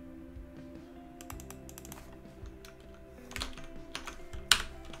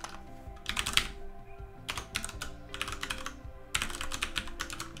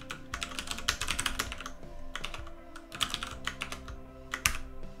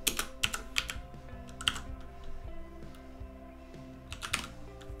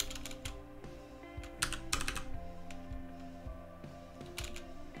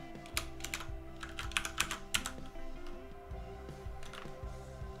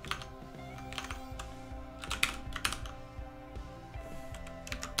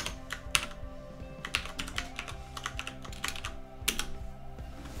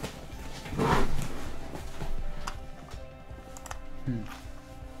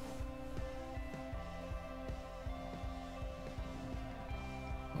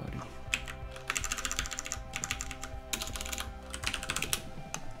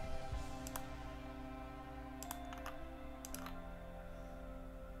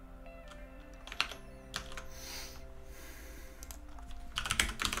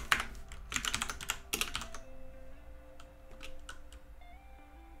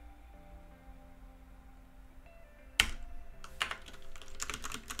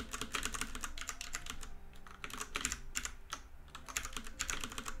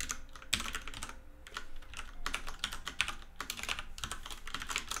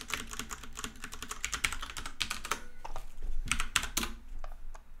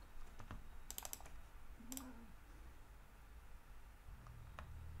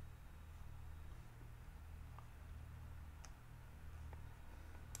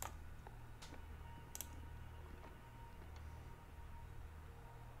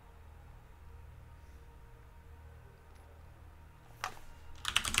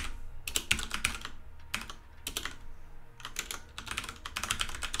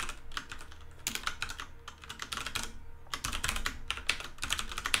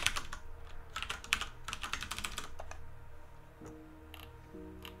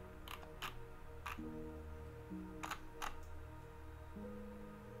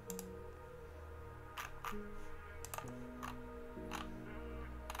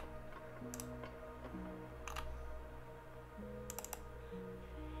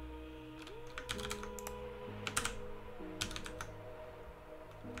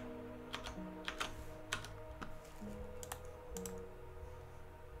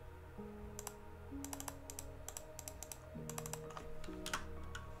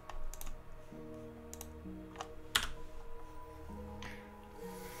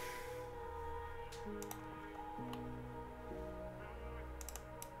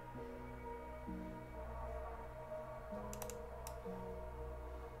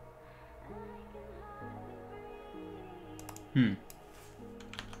 Hmm.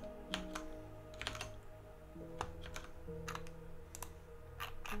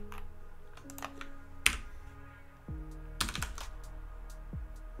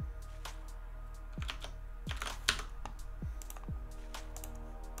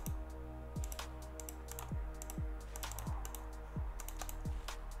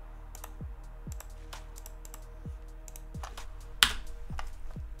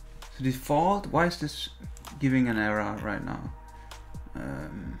 So default, why is this giving an error right now?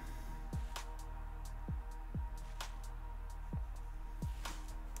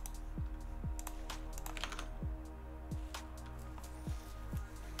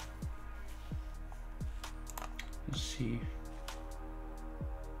 Let's see.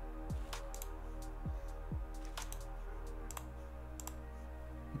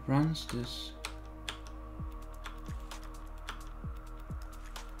 It runs this.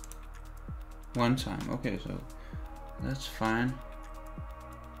 One time, okay, so that's fine.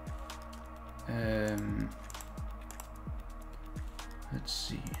 Let's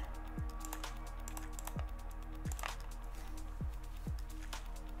see.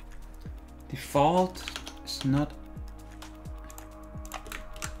 Default is not.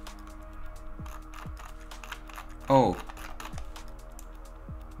 Oh,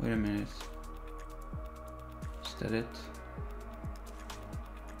 wait a minute. Is that it?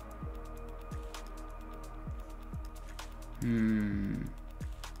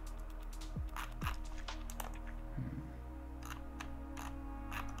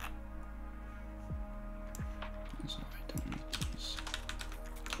 So I don't need these.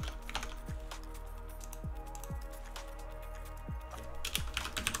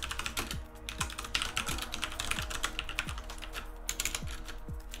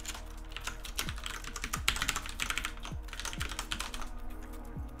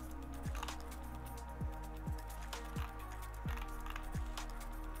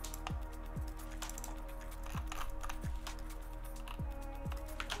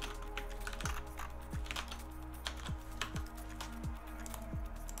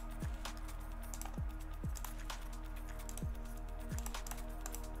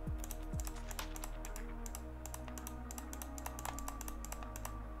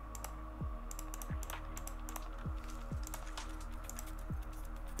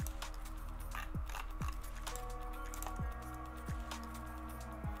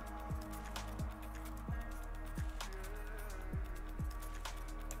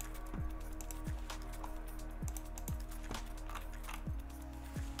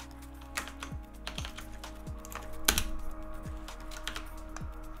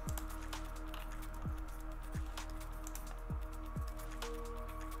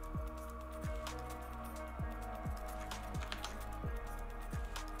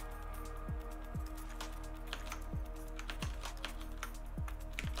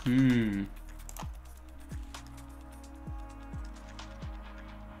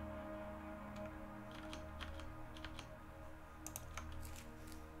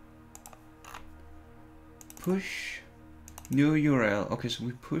 Push new URL. Okay, so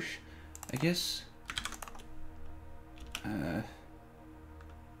we push, I guess. I'm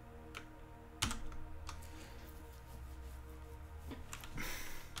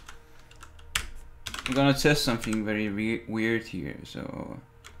gonna test something very weird here. So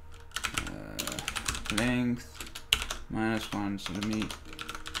length -1. So let me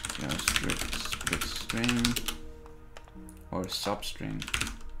JavaScript split string or substring.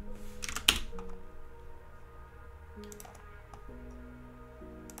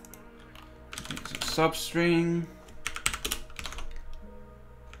 Substring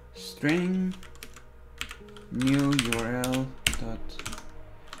string new URL dot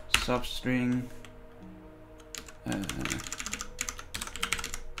substring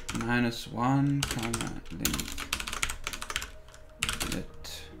 -1 comma length.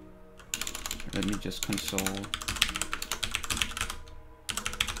 Let me just console.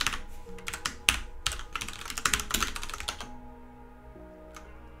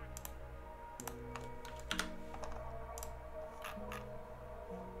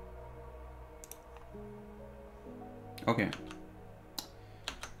 Okay,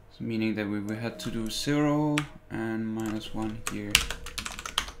 so meaning that we had to do 0 and -1 here.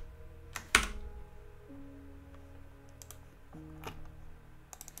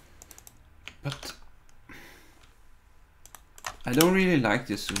 But I don't really like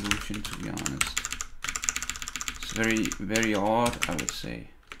this solution, to be honest. It's very odd, I would say.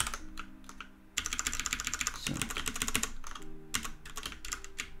 So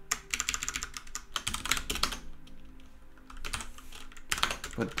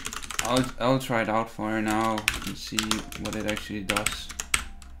but I'll try it out for her now and see what it actually does.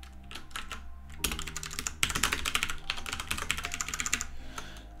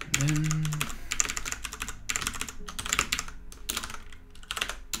 Then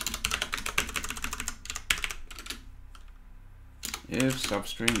if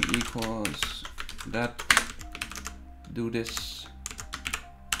substring equals that, do this.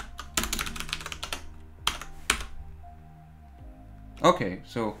 Okay,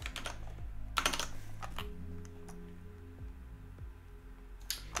 so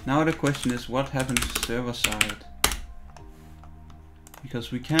now the question is, what happens server side?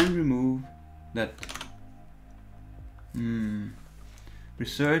 Because we can remove that.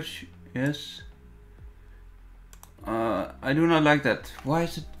 Research, yes. I do not like that. Why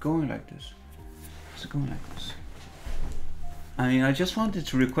is it going like this? Is it going like this? I mean, I just wanted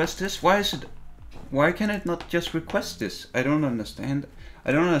to request this. Why can it not just request this? I don't understand.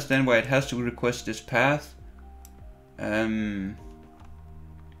 I don't understand why it has to request this path. But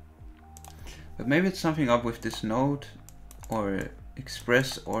maybe it's something up with this node or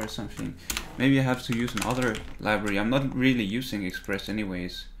Express or something. Maybe I have to use another library. I'm not really using Express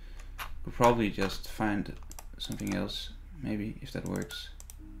anyways. We'll probably just find something else, maybe, if that works.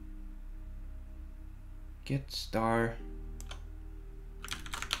 Get star.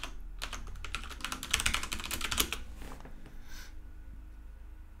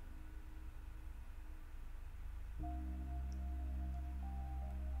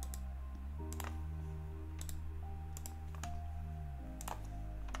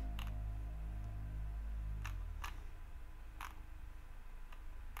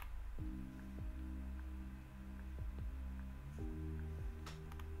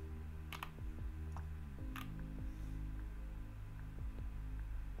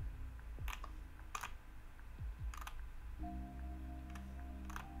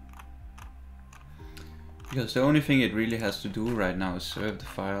 Because the only thing it really has to do right now is serve the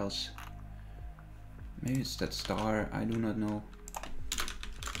files. Maybe it's that star, I do not know.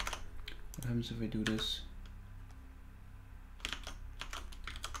 What happens if I do this?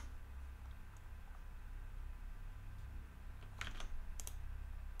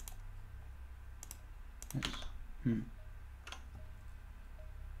 Yes.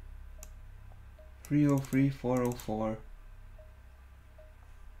 303, 404.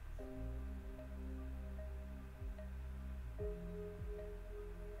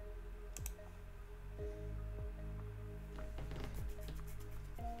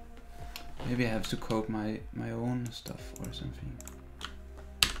 Maybe I have to code my own stuff or something.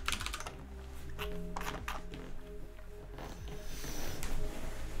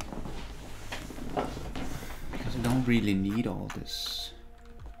 Because I don't really need all this.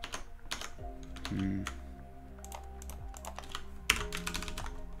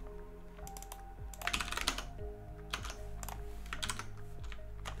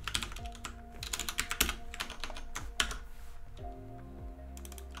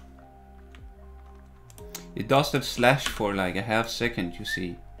 It does that slash for like a half second, you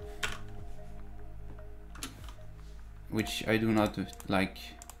see. Which I do not like.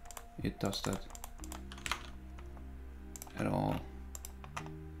 It does that at all.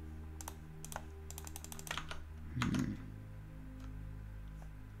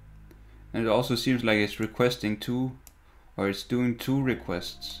 And it also seems like it's requesting two, or it's doing two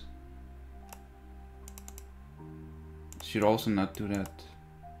requests. It should also not do that.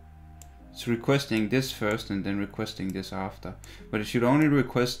 It's requesting this first and then requesting this after. But it should only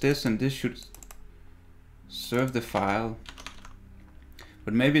request this, and this should serve the file.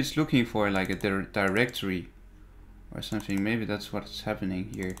 But maybe it's looking for like a directory or something. Maybe that's what's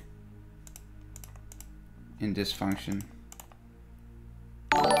happening here in this function.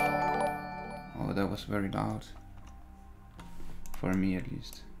 Oh, that was very loud. For me at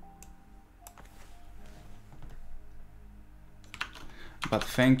least. But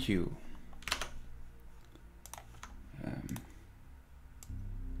thank you.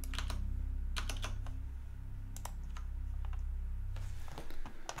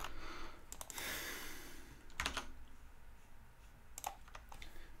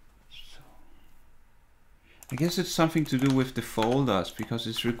 I guess it's something to do with the folders, because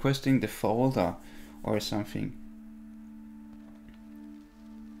it's requesting the folder or something.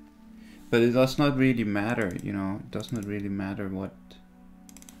 But it does not really matter, you know, it does not really matter what.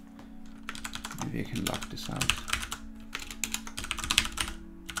 Maybe I can lock this out.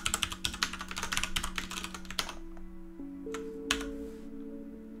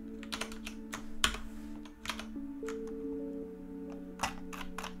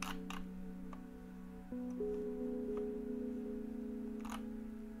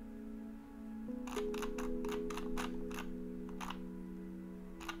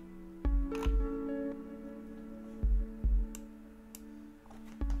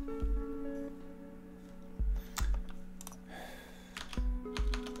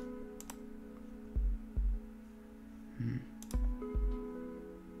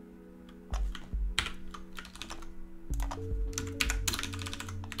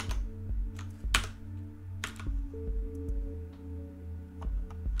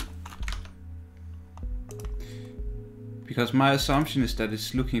 because my assumption is that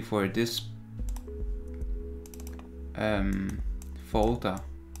it's looking for this folder,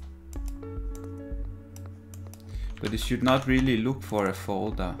 but it should not really look for a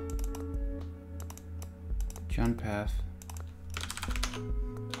folder. John path.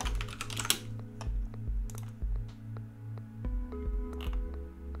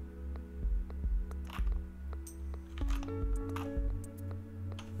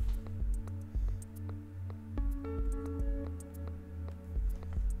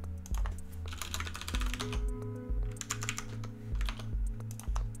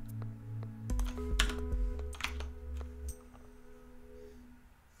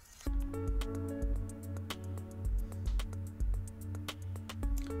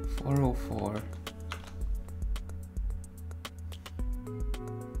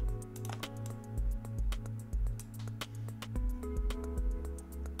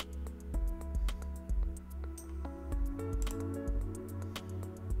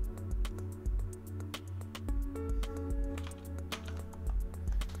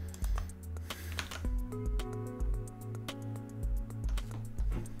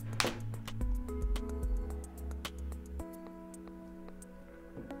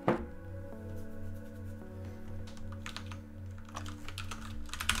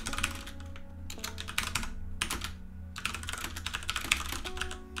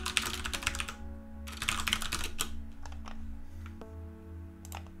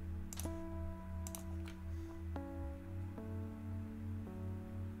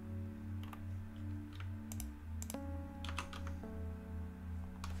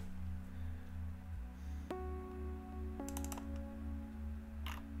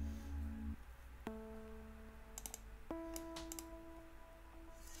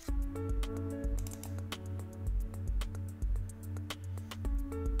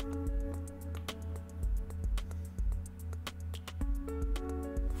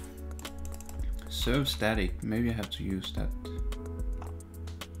 Serve static, maybe I have to use that.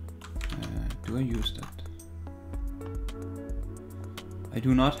 Do I use that? I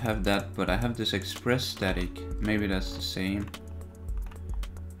do not have that, but I have this express static. Maybe that's the same.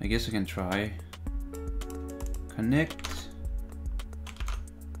 I guess I can try. Connect.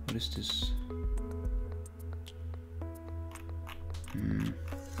 What is this?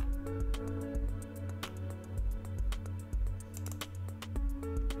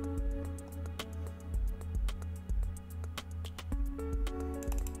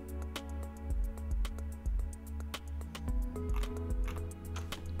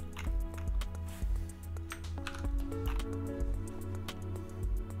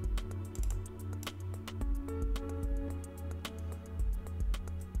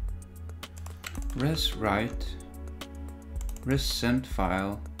 Res write, res send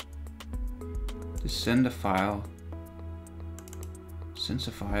file, this send a file, sends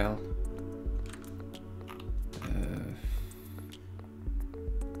a file.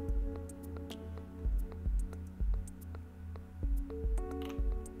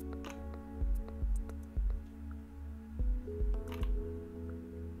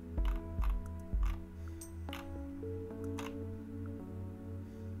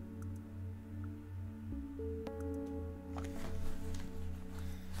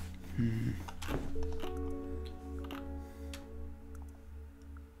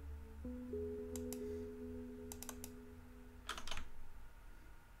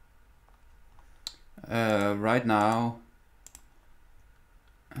 Right now,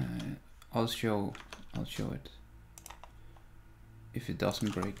 I'll show it if it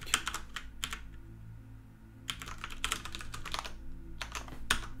doesn't break.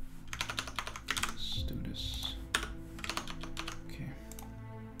 Let's do this. Okay.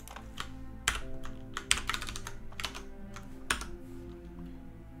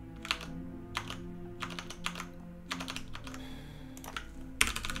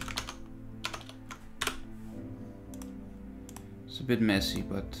 A bit messy,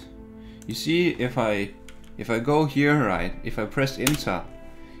 but you see, if I go here, right, if I press enter,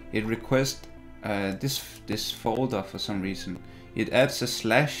 it requests this folder for some reason. It adds a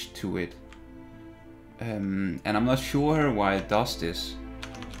slash to it, and I'm not sure why it does this.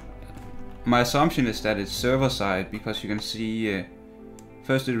 My assumption is that it's server side, because you can see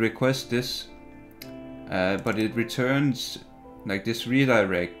first it requests this, but it returns like this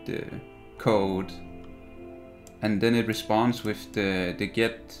redirect code. And then it responds with the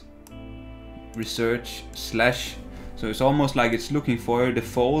get research slash. So it's almost like it's looking for the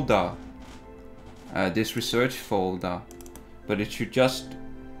folder, this research folder, but it should just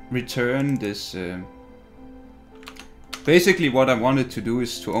return this. Basically what I wanted to do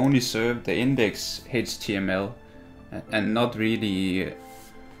is to only serve the index HTML and not really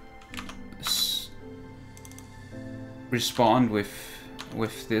respond with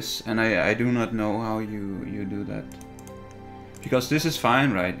this, and I do not know how you do that, because this is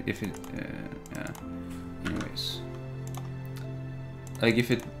fine, right? If it yeah, anyways, like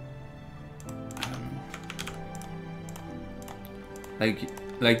if it I don't know,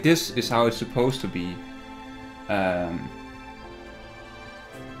 like this is how it's supposed to be.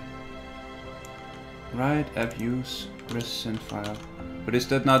 Right, app use res send file, but is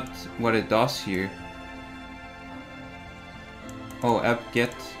that not what it does here? Oh, app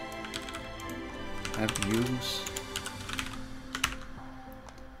get, app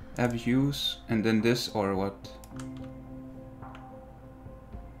use, and then this, or what?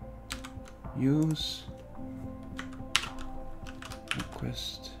 Use,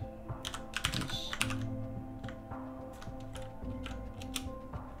 request, this.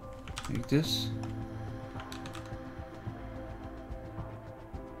 Like this.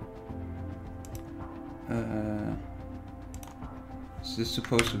 Is this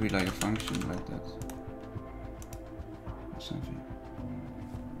supposed to be like a function like that? Or something?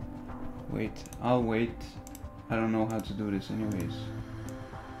 Wait, I'll wait. I don't know how to do this anyways.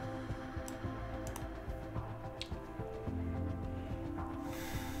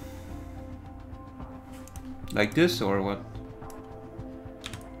 Like this or what?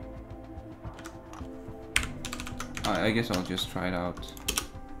 I guess I'll just try it out.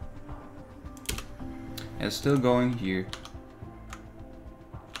 It's still going here.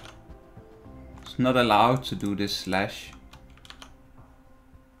 It's not allowed to do this slash.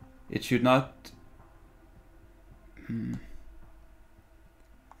 It should not.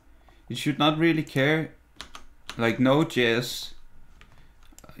 It should not really care. Like Node.js,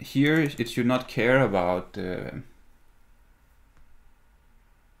 here it should not care about.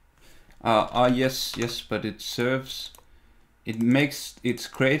 Yes, but it serves. It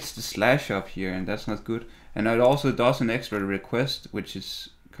creates the slash up here, and that's not good. And it also does an extra request, which is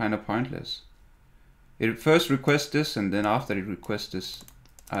kind of pointless. It first requests this, and then after it requests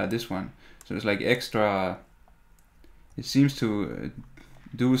this one. So it's like extra. It seems to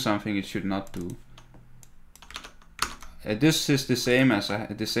do something it should not do. This is the same as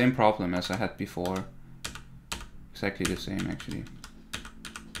the same problem as I had before. Exactly the same, actually.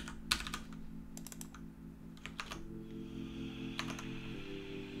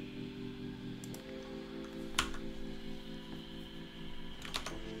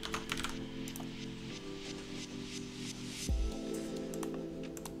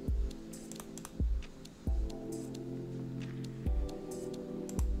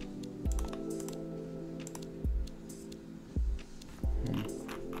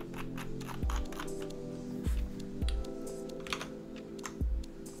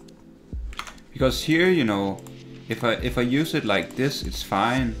 Because here, you know, if I use it like this, it's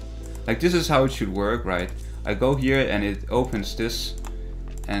fine. Like this is how it should work, right? I go here and it opens this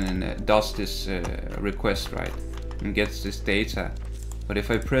and then does this request, right? And gets this data. But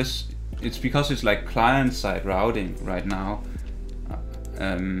if I press, it's because it's like client-side routing right now,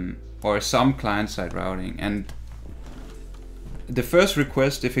 or some client-side routing. And the first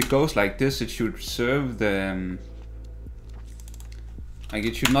request, if it goes like this, it should serve the like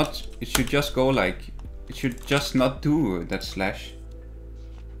it should not. It should just go like. It should just not do that slash.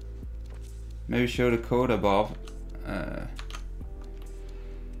 Maybe show the code above.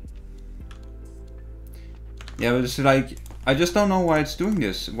 Yeah, but it's like I just don't know why it's doing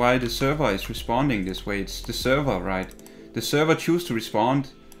this. Why the server is responding this way? It's the server, right? The server chooses to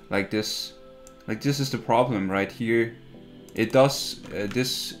respond like this. Like this is the problem right here. It does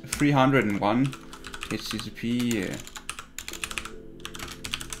this 301 HTTP.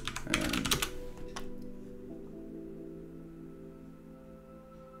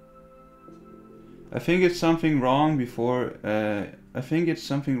 I think it's something wrong before.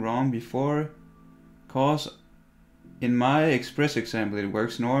 Cause in my Express example it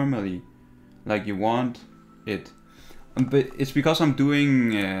works normally, like you want it, but it's because I'm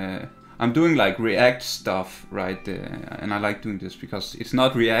doing like React stuff, right? And I like doing this because it's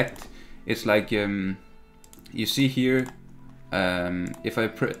not React. It's like you see here, if I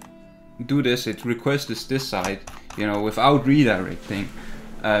do this, it requests this side, you know, without redirecting,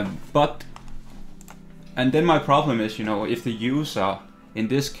 and then my problem is, you know, if the user, in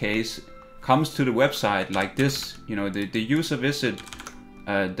this case, comes to the website like this, you know, the user visit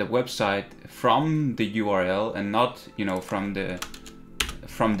the website from the URL and not, you know, from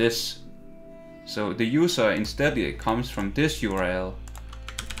this. So the user instead it comes from this URL,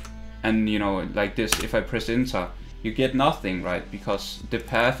 and you know, like this. If I press enter, you get nothing, right? Because the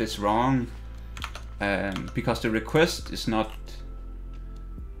path is wrong. because the request is not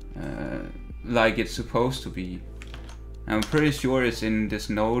like it's supposed to be. I'm pretty sure it's in this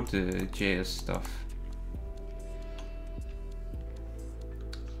Node.js stuff.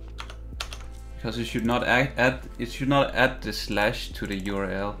 Because it should not add the slash to the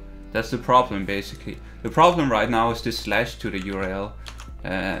URL. That's the problem basically. The problem right now is this slash to the URL,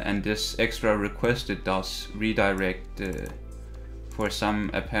 and this extra request it does redirect for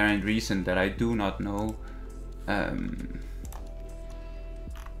some apparent reason that I do not know.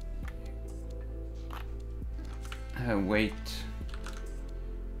 Wait.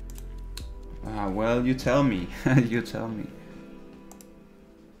 Well, you tell me. You tell me.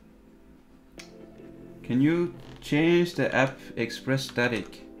 Can you change the app express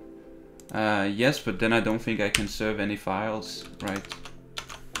static? Yes, but then I don't think I can serve any files, right?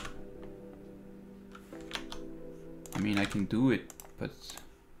 I mean, I can do it, but...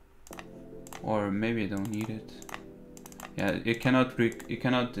 Or maybe I don't need it. Yeah, it cannot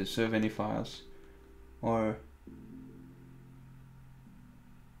serve any files. Or...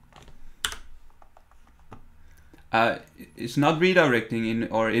 it's not redirecting in,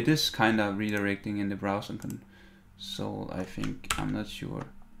 or it is kind of redirecting in the browser console, I think. I'm not sure.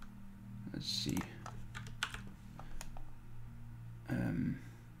 Let's see.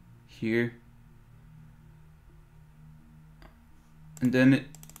 Here. And then it,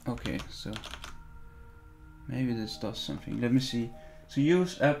 okay, so maybe this does something. Let me see. So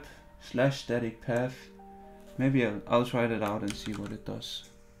use app / static path. Maybe I'll try that out and see what it does.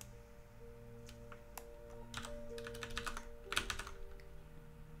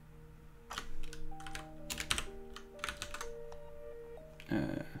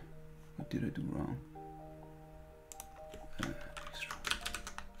 What did I do wrong?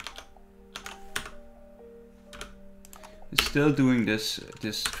 It's still doing this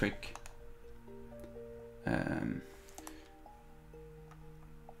trick.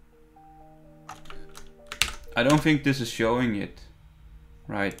 I don't think this is showing it,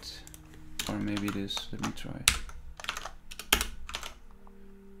 right? Or maybe it is. Let me try.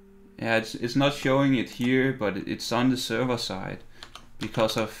 Yeah, it's not showing it here, but it's on the server side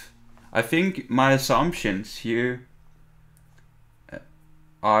because of, I think my assumptions here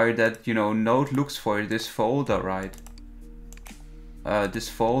are that, you know, Node looks for this folder, right? This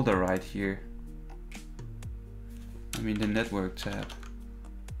folder right here. I mean the network tab.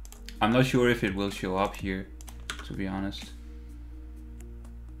 I'm not sure if it will show up here, to be honest.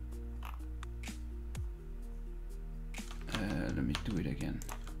 Let me do it again.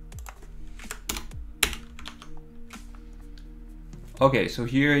 Okay, so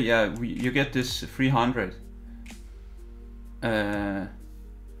here, yeah, you get this 300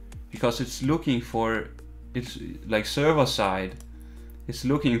 because it's looking for, it's like server side, it's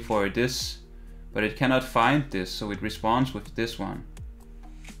looking for this, but it cannot find this, so it responds with this one.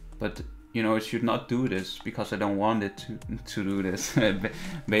 But you know, it should not do this because I don't want it to do this.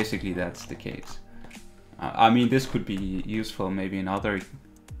 Basically, that's the case. I mean, this could be useful maybe in other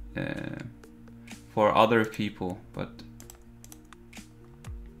for other people, but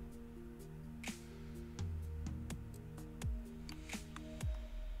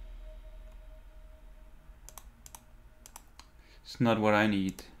it's not what I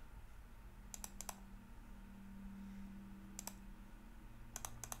need.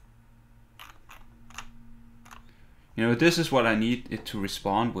 You know, this is what I need it to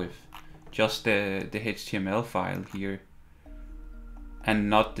respond with. Just the HTML file here. And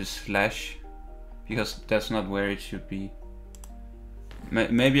not this slash. Because that's not where it should be.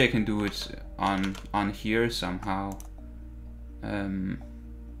 Maybe I can do it on here somehow.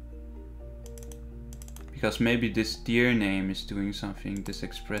 Because maybe this dir name is doing something, this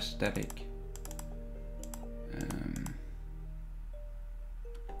express static.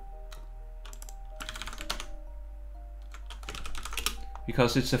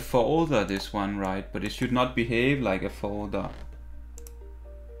 Because it's a folder, this one, right? But it should not behave like a folder.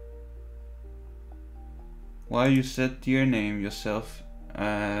 Why you set dir name yourself?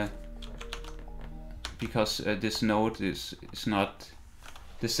 Because this node is not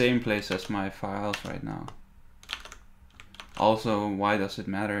the same place as my files right now. Also, why does it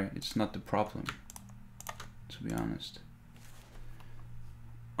matter? It's not the problem, to be honest.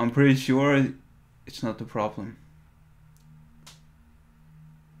 I'm pretty sure it's not the problem.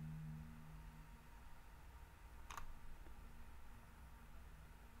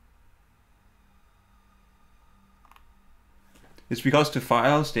 It's because the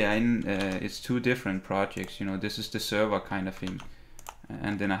files they are in, it's two different projects. You know, this is the server kind of thing,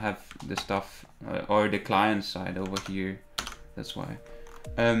 and then I have the stuff or the client side over here. That's why.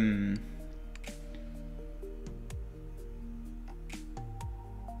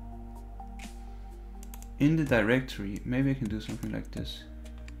 in the directory, maybe I can do something like this.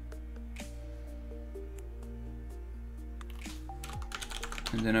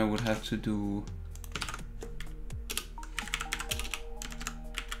 And then I would have to do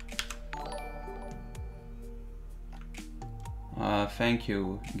thank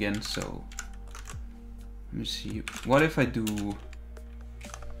you again. So let me see, what if I do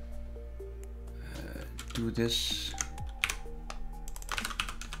this.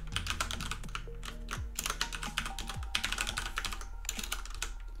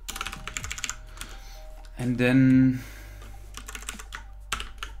 And then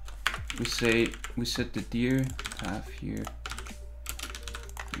we set the dir tab here.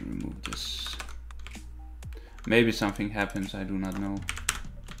 Remove this. Maybe something happens, I do not know.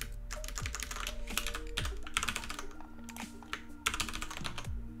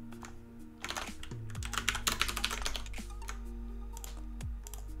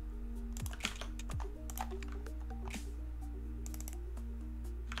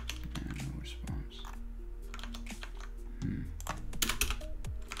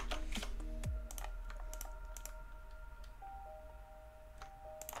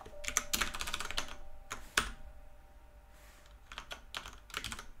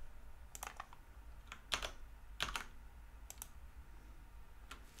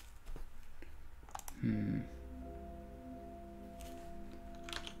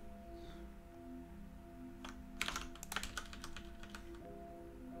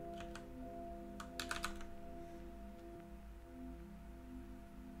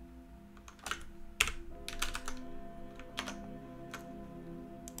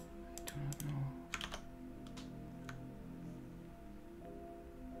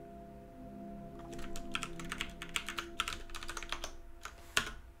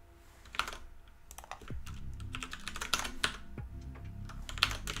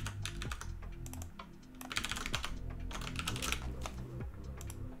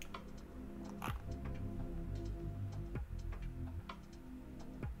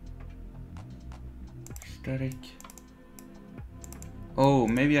 Static. Oh,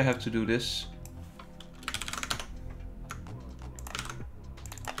 maybe I have to do this.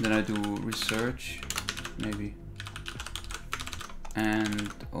 Then I do research, maybe.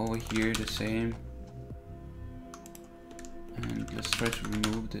 And over here the same. And let's try to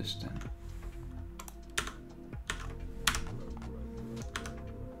remove this then.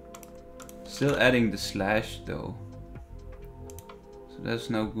 Still adding the slash though. So that's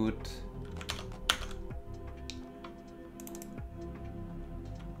no good.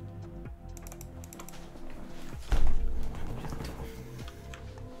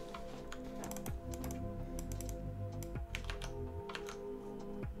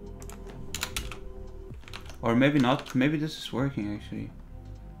 Or maybe not, maybe this is working actually.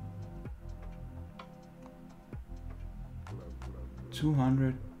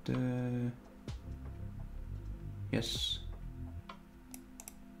 200, yes.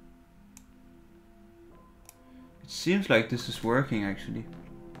 It seems like this is working actually.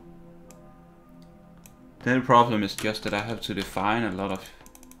 Then the problem is just that I have to define a lot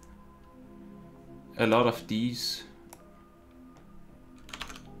of these.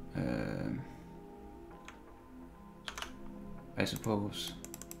 I suppose.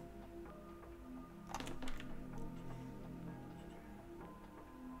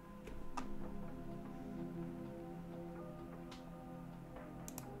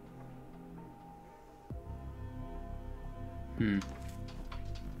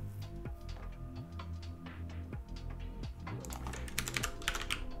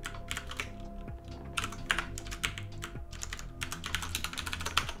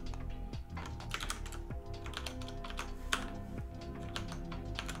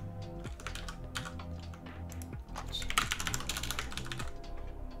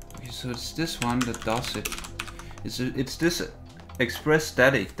 So it's this one that does it. It's this express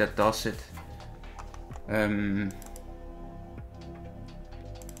static that does it. And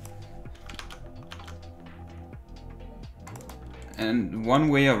one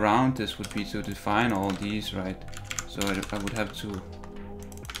way around this would be to define all these, right? So I would have to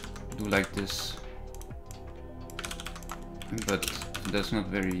do like this. But that's not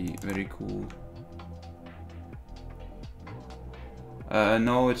very cool.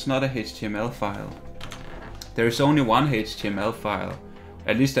 No, it's not a HTML file. There is only one HTML file.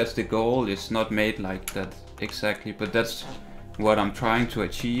 At least that's the goal. It's not made like that exactly, but that's what I'm trying to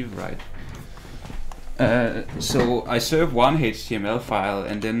achieve, right? So I serve one HTML file,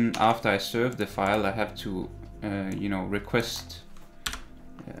 and then after I serve the file, I have to, you know, request.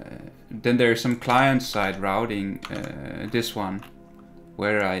 Then there is some client-side routing, this one,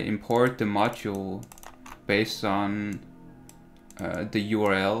 where I import the module based on the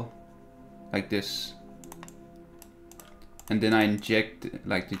URL, like this. And then I inject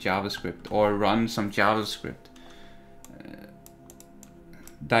like the JavaScript or run some JavaScript.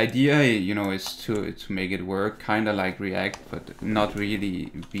 The idea, you know, is to make it work kind of like React, but not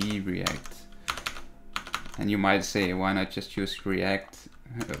really be React. And you might say, why not just use React?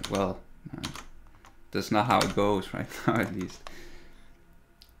 Well, that's not how it goes right now, at least.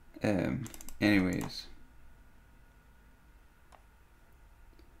 Anyways.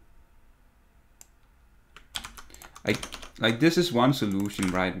 Like this is one solution,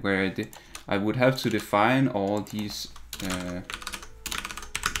 right, where I would have to define all these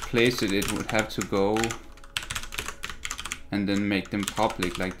places it would have to go and then make them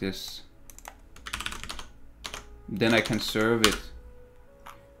public like this. Then I can serve it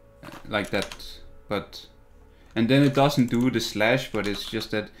like that, and then it doesn't do the slash, but it's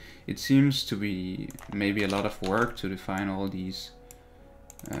just that it seems to be maybe a lot of work to define all these,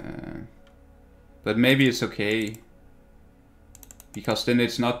 but maybe it's okay, because then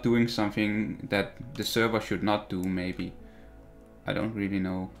it's not doing something that the server should not do, maybe. I don't really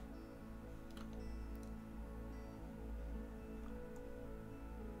know.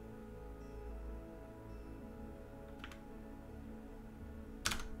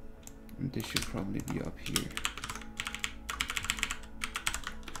 And this should probably be up here.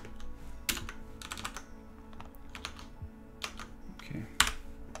 Okay.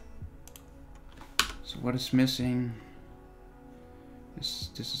 So what is missing?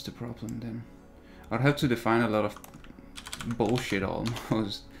 This is the problem then. I'd have to define a lot of bullshit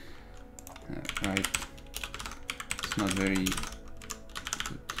almost. Right. It's not very good.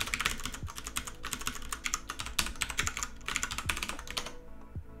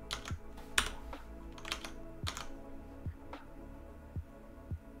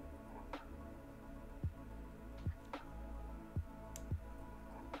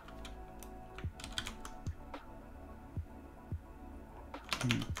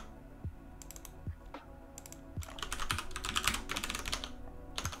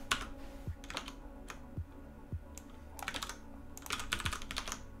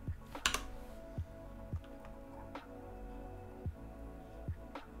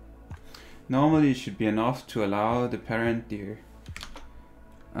 Normally it should be enough to allow the parent dir.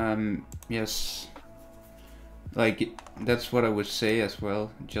 Yes, like that's what I would say as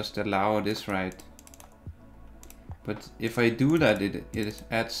well, just allow this, right? But if I do that, it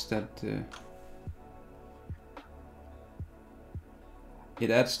adds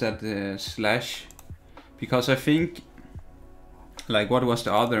that slash, because I think, like, what was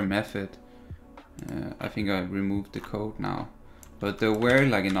the other method? I think I removed the code now. But there were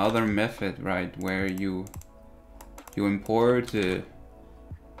like another method, right, where you import,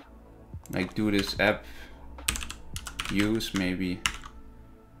 like do this app use maybe,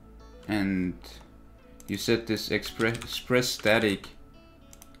 and you set this express static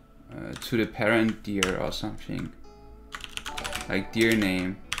to the parent dir or something, like dir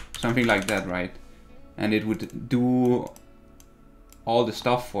name, something like that, right? And it would do all the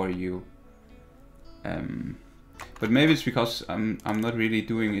stuff for you. But maybe it's because I'm not really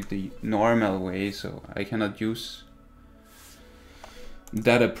doing it the normal way, so I cannot use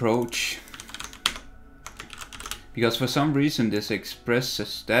that approach. Because for some reason this express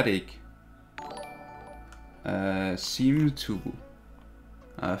static seems to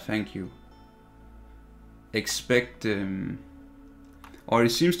thank you, expect or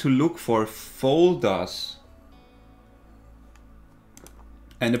it seems to look for folders.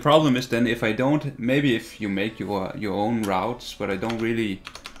 And the problem is then if I don't, maybe if you make your own routes, but I don't really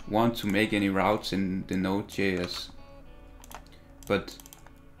want to make any routes in the Node.js. But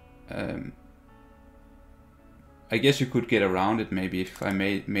I guess you could get around it maybe if I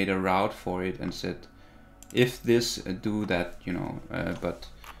made a route for it and said, if this, do that, you know. But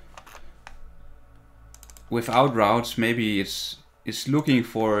without routes, maybe it's looking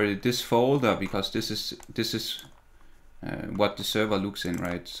for this folder, because this is what the server looks in,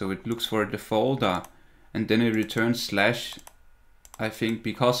 right? So it looks for the folder and then it returns slash, I think,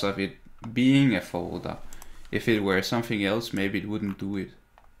 because of it being a folder. If it were something else, maybe it wouldn't do it.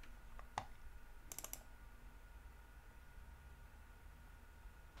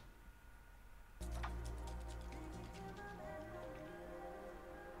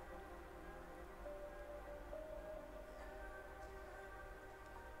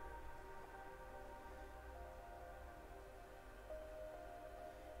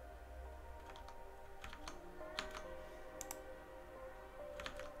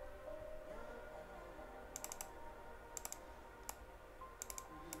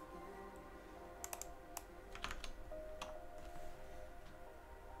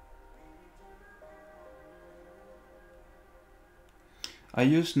 I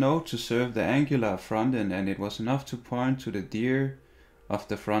used Node to serve the Angular frontend, and it was enough to point to the dir of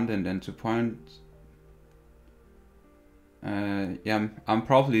the frontend and to point. Yeah, I'm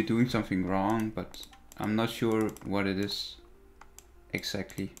probably doing something wrong, but I'm not sure what it is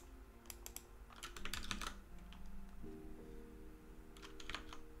exactly.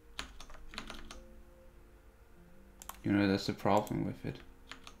 You know, that's the problem with it.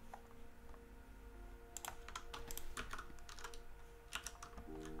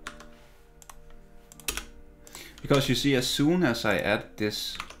 Because you see, as soon as I add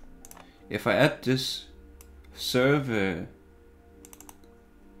this, if I add this serve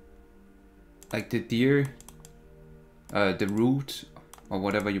like the dir, the root, or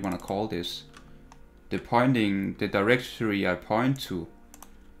whatever you want to call this, the directory I point to,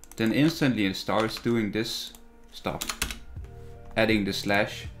 then instantly it starts doing this stuff, adding the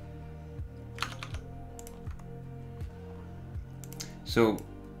slash. So,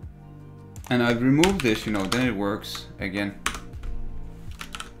 and I remove this, you know, then it works again,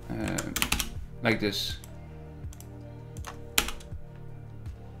 like this.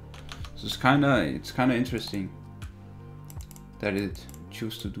 So it's kind of interesting that it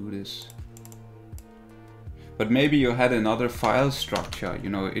choose to do this. But maybe you had another file structure, you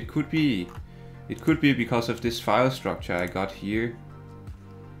know, it could be because of this file structure I got here,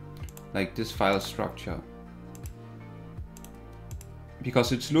 like this file structure,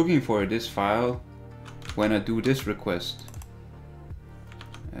 because it's looking for this file when I do this request,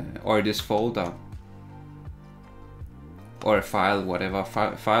 or this folder, or a file, whatever,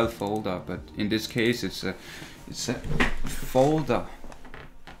 file folder, but in this case it's a folder.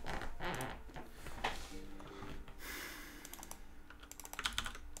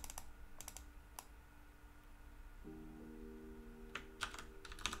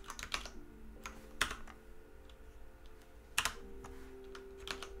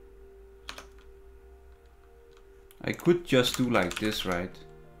 I could just do like this, right?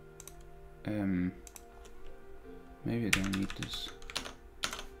 Maybe I don't need this.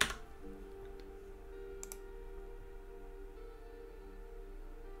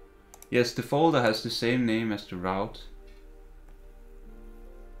 Yes, the folder has the same name as the route.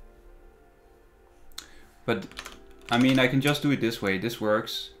 But, I mean, I can just do it this way. This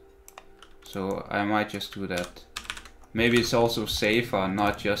works. So I might just do that. Maybe it's also safer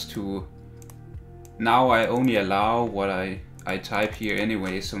not just to... Now I only allow what I type here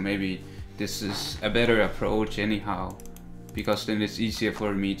anyway, so maybe this is a better approach anyhow, because then it's easier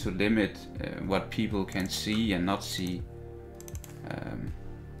for me to limit what people can see and not see.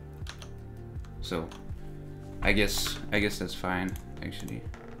 So I guess that's fine, actually.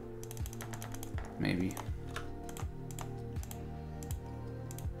 Maybe.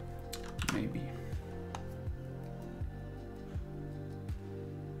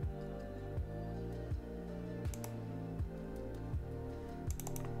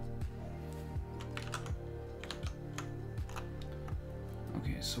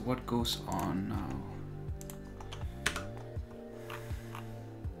 So what goes on now?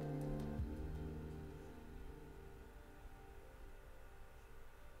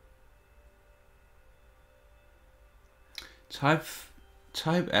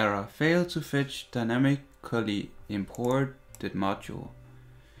 Type error, failed to fetch dynamically imported module.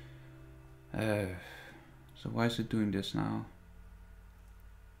 So why is it doing this now?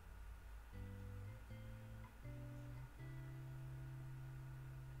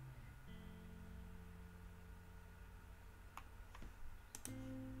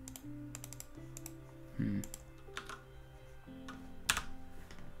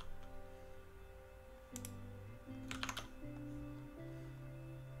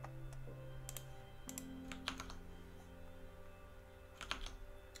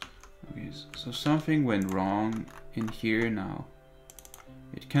 So something went wrong in here now.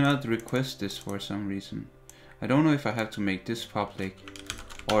 It cannot request this for some reason. I don't know if I have to make this public,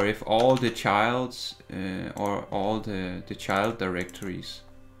 or if all the childs or all the child directories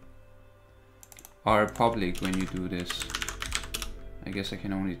are public when you do this. I guess I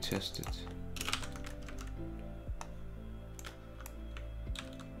can only test it.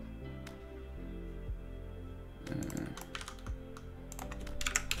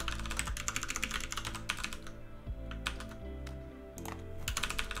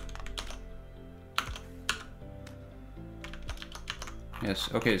 Yes,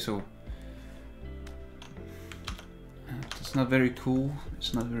 okay, so that's not very cool.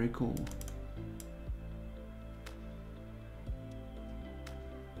 It's not very cool.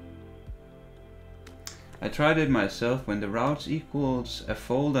 I tried it myself. When the routes equals a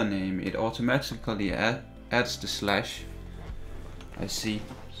folder name, it automatically adds the slash. I see.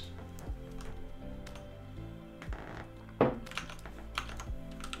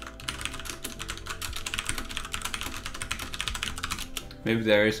 Maybe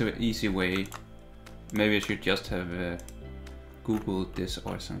there is an easy way. Maybe I should just have Googled this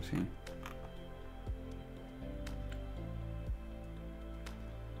or something.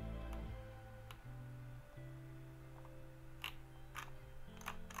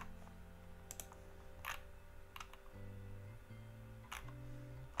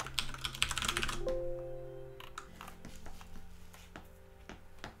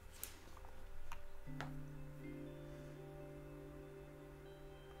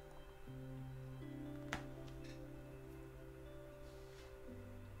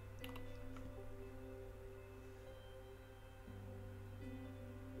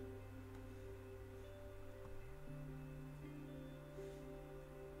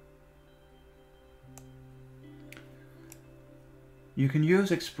 You can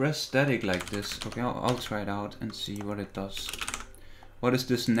use express static like this. Okay, I'll try it out and see what it does. What is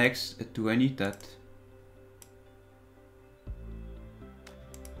this next? Do I need that?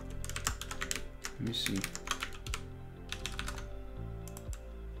 Let me see.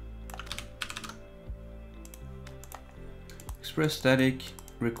 Express static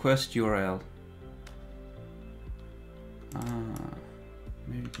request URL.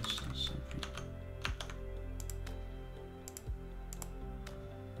 Maybe this does something.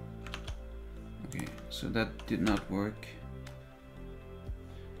 Okay, so that did not work.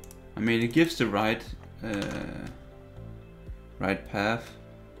 I mean, it gives the right path,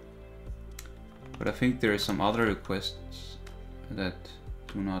 but I think there are some other requests that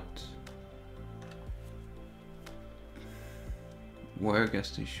do not work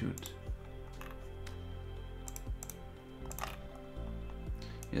as they should.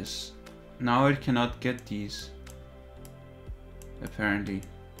 Yes, now it cannot get these, apparently.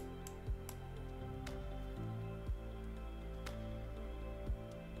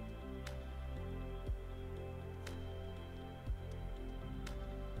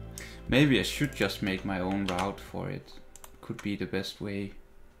 Maybe I should just make my own route for it. Could be the best way.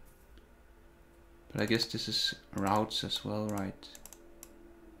 But I guess this is routes as well, right?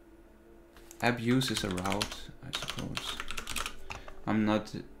 App use is a route, I suppose. I'm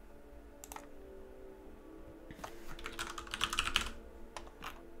not...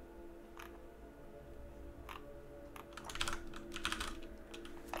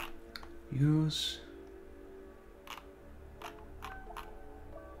 Use...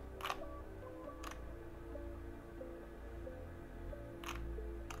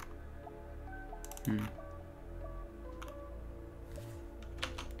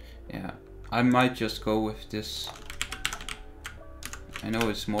 Yeah, I might just go with this. I know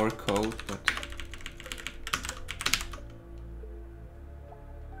it's more code, but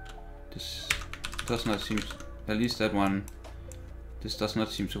this does not seem, at least that one, this does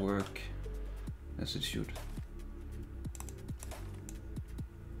not seem to work as it should.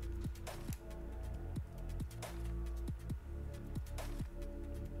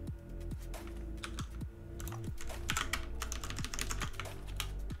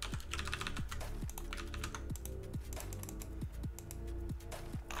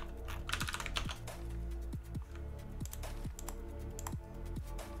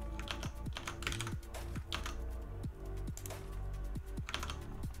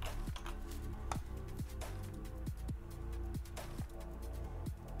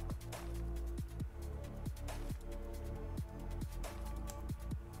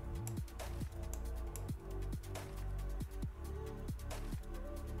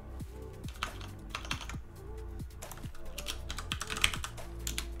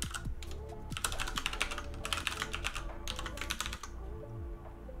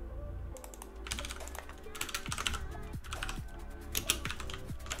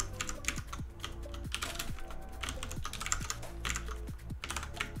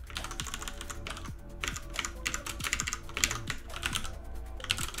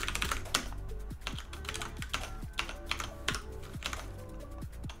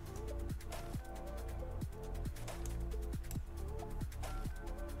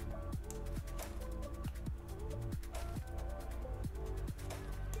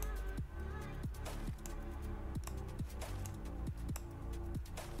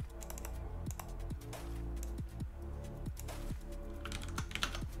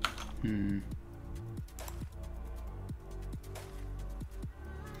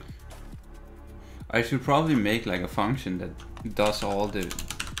 I should probably make like a function that does all the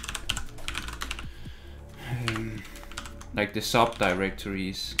like the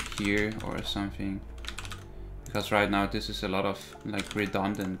subdirectories here or something, Because right now this is a lot of like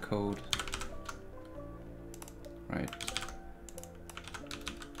redundant code. Right.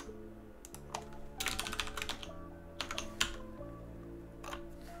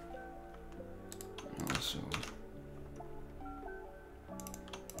 Also,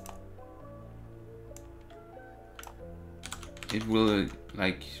 it will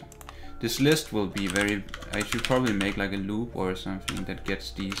like this list will be very. I should probably make like a loop or something that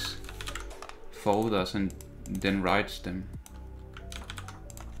gets these folders and then writes them.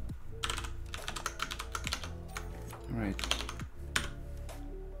 Right.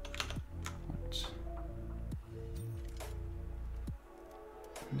 What?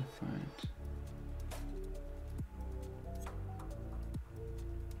 Undefined.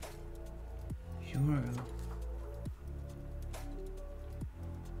 URL.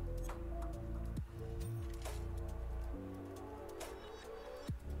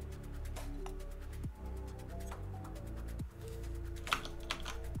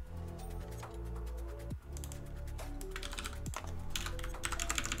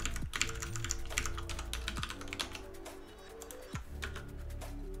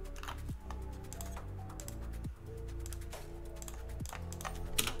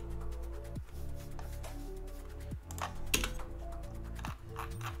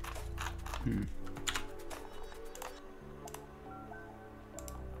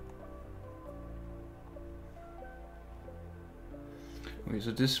 Okay,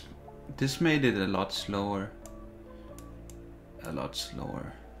 so this made it a lot slower. A lot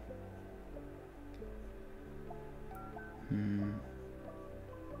slower.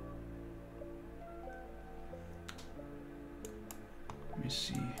 Let me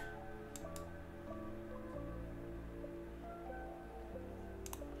see.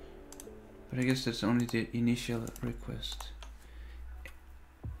 But I guess that's only the initial request.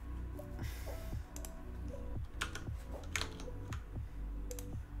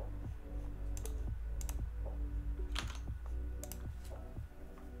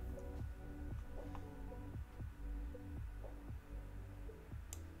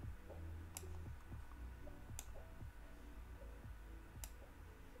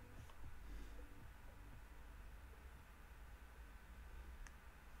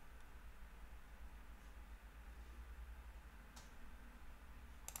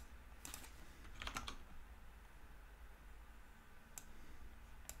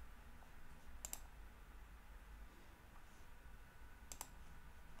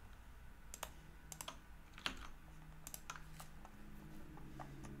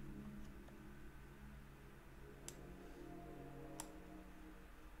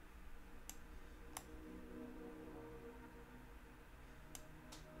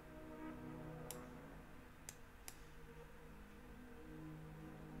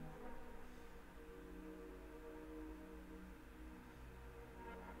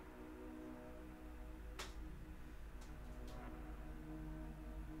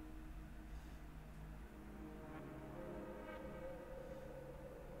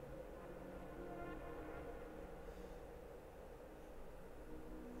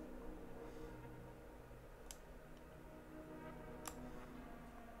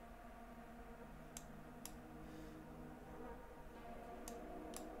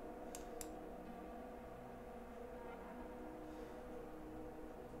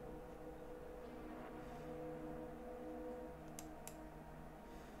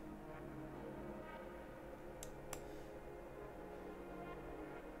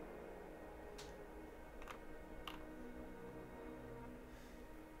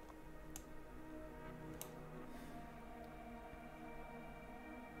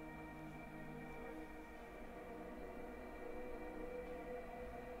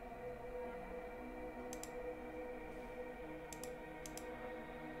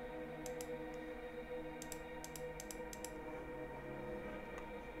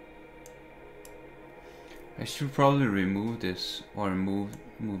 I should probably remove this or move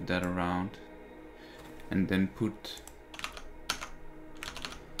that around and then put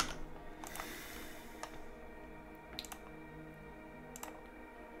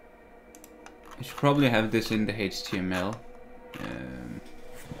I should probably have this in the HTML.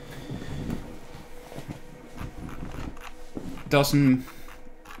 Doesn't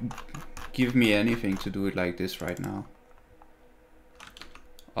give me anything to do it like this right now.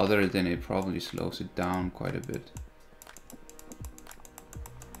 Other than it probably slows it down quite a bit.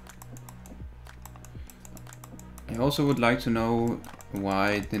 I also would like to know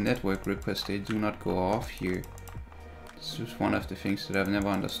why the network requests, they do not go off here. This is one of the things that I've never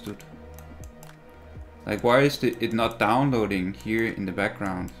understood. Like, why is it not downloading here in the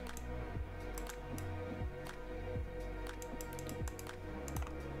background?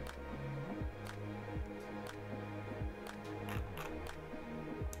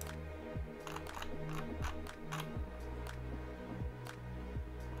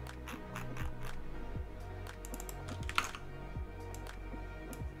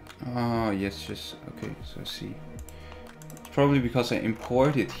 Oh, yes, yes. Okay, so I see. It's probably because I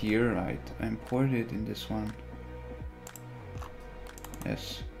imported here, right? I imported in this one.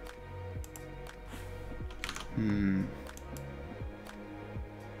 Yes.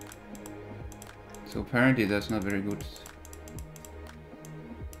 So apparently that's not very good.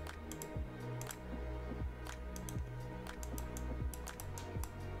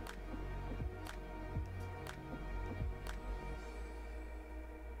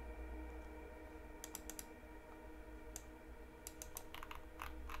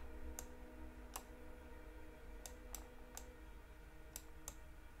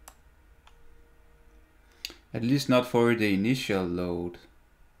 At least not for the initial load.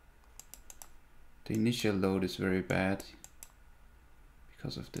 The initial load is very bad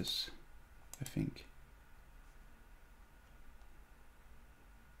because of this, I think.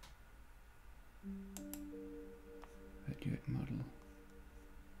 Graduate model.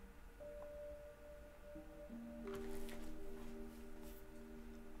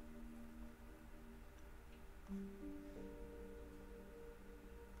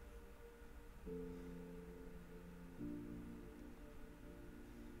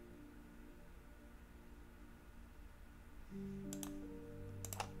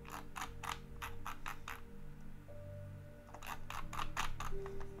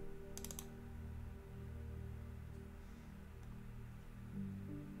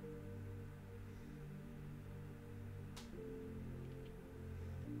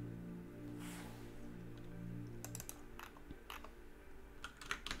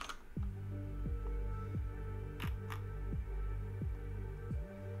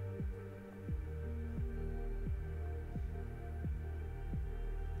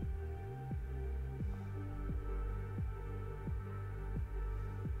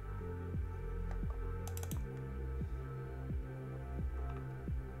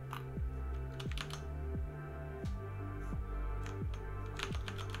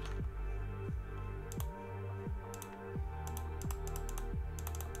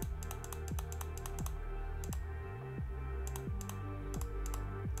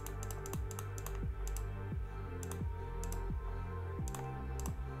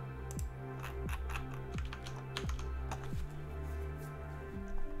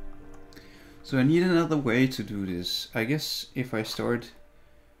 So I need another way to do this. I guess if I start,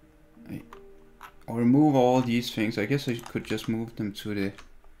 or remove all these things, I guess I could just move them to the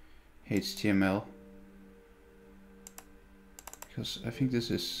HTML. Because I think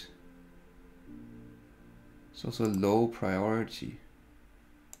this is, it's also low priority.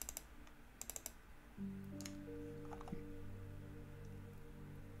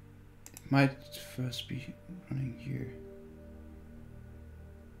 It might first be running here.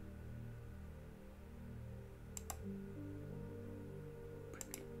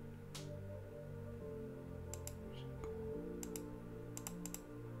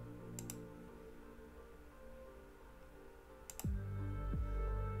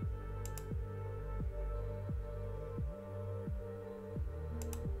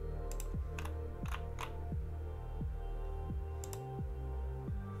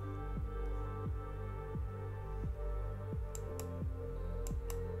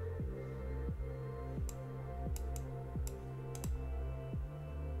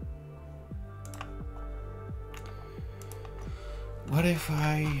 What if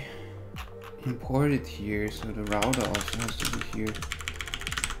I import it here so the router also has to be here?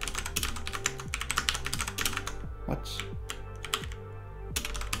 What?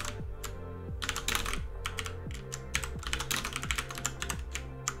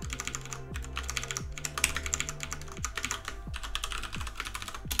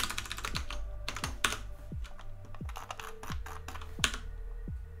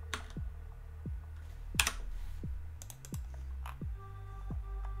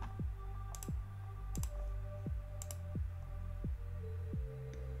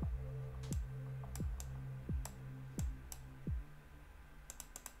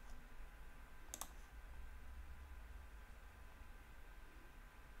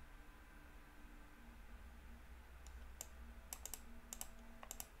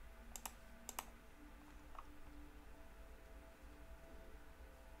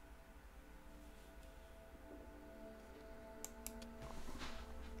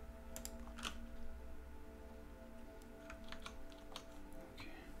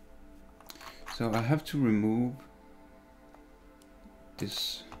 So I have to remove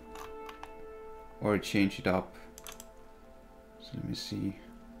this or change it up. So let me see.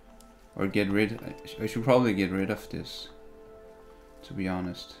 Or get rid, I should probably get rid of this, to be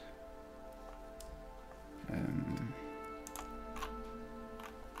honest.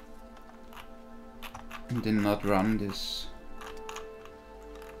 did not run this.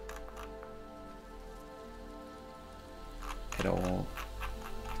 At all.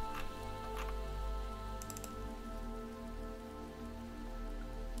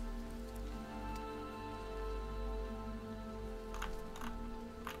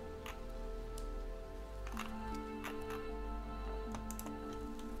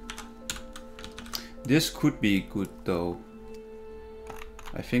 This could be good though.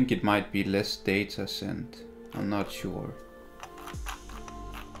 I think it might be less data sent. I'm not sure.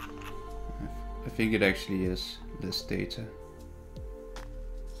 I think it actually is less data.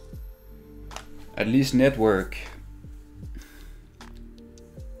 At least network.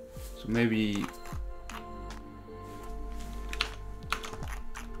 So maybe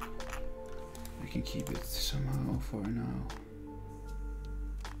I can keep it somehow for now.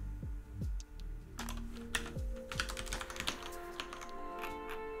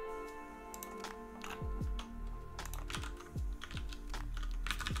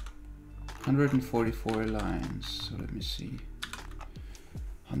 $144 lines, so let me see.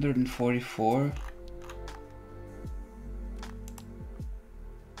 144.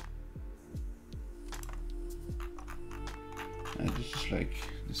 This is like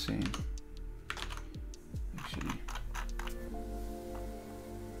the same, actually.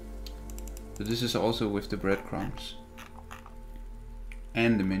 So this is also with the breadcrumbs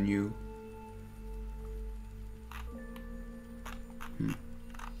and the menu.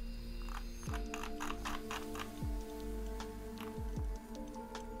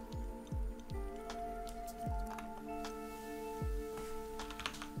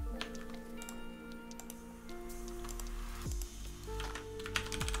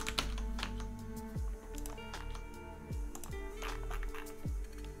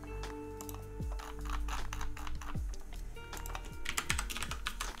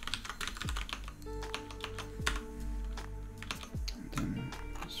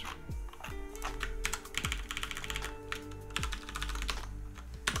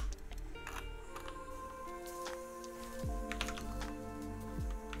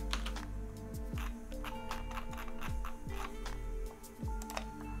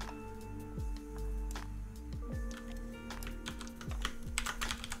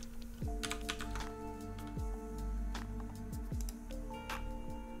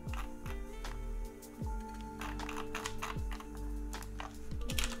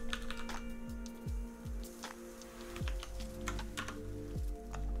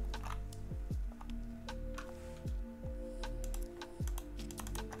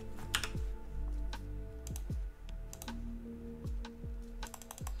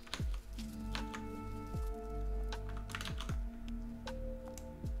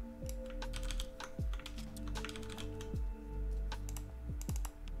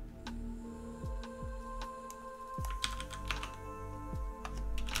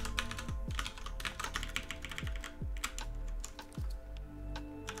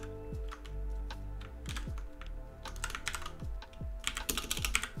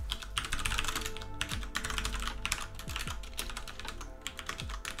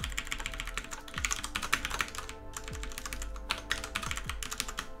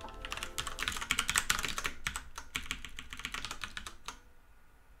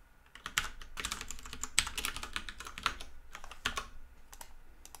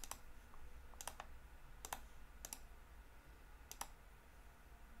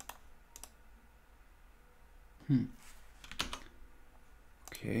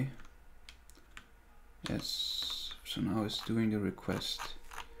 Okay. Yes. So now it's doing the request.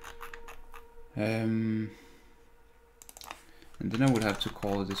 And then I would have to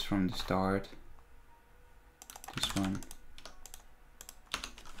call this from the start. This one.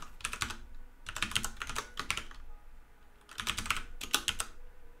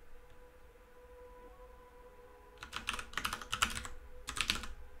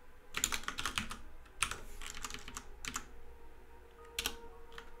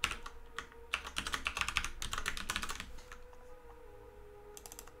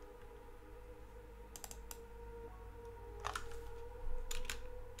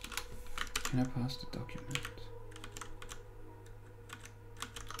 Can I pass the document?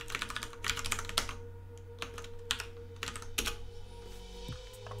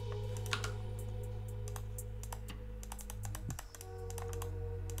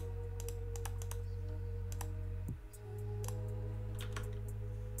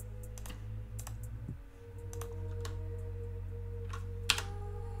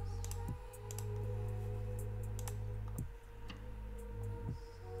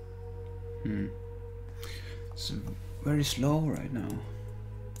 It's very slow right now.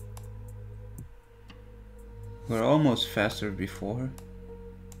 We're almost faster before.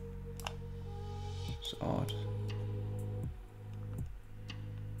 It's odd.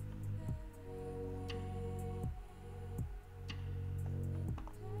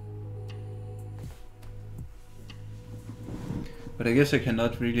 But I guess I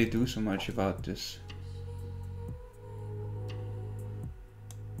cannot really do so much about this.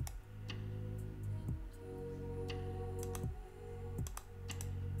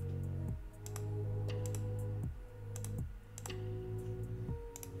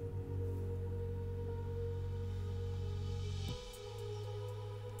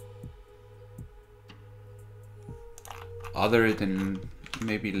 Other than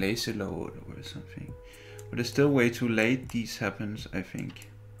maybe lazy load or something. But it's still way too late these happens, I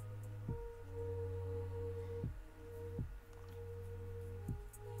think.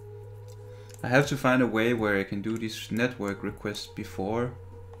 I have to find a way where I can do these network requests before,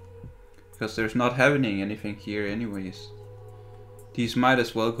 because there's not happening anything here anyways. These might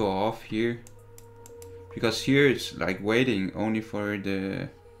as well go off here, because here it's like waiting only for the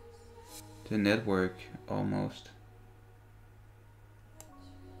network almost.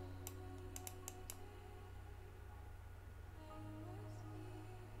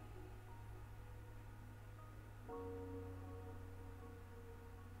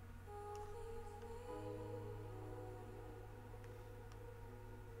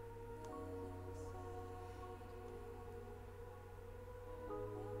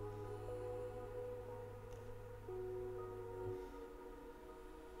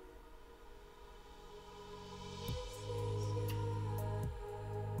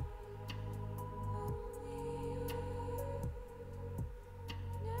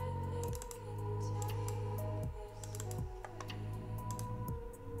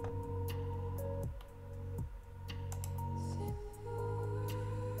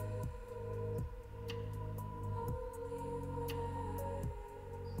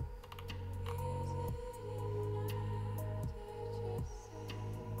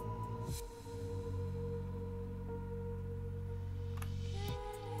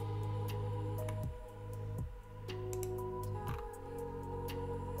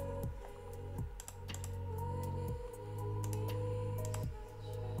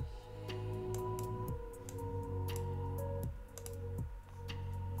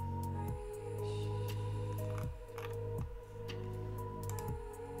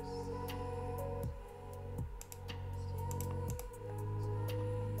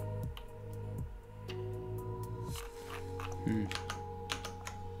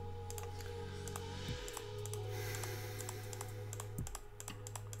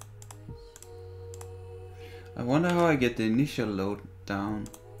 I wonder how I get the initial load down,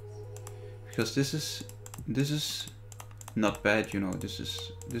 because this is not bad, you know. This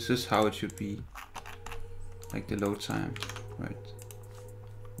is how it should be, like the load time, right?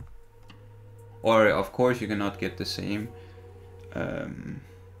 Or of course you cannot get the same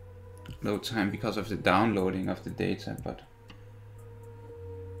load time because of the downloading of the data, but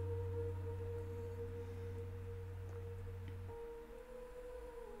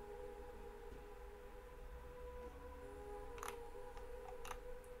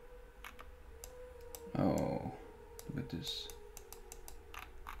oh, look at this.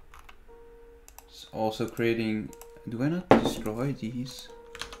 It's also creating. Do I not destroy these?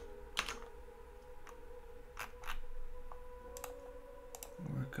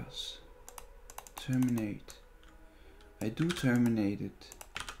 Workers. Terminate. I do terminate it.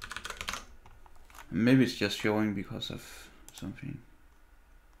 Maybe it's just showing because of something.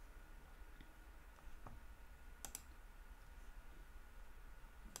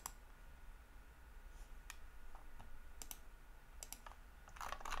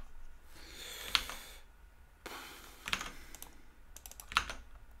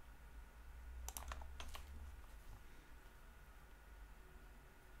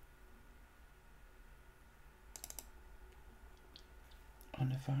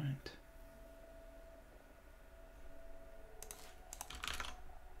 Undefined.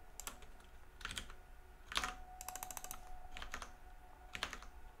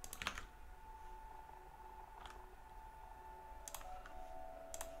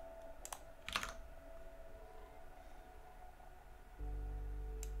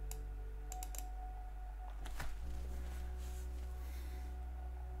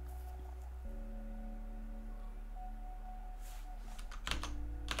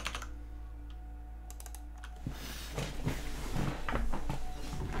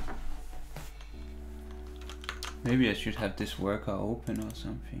 Maybe I should have this worker open or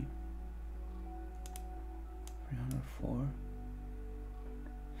something. 304.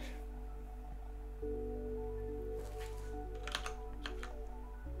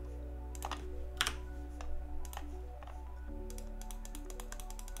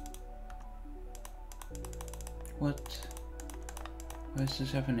 What? Why is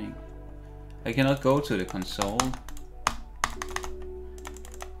this happening? I cannot go to the console.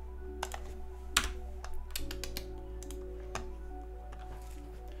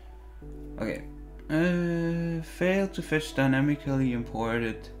 Okay. Failed to fetch dynamically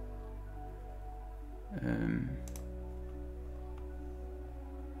imported.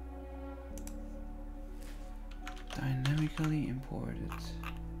 Dynamically imported.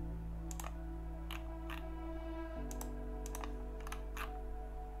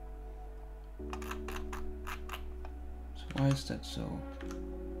 So why is that so?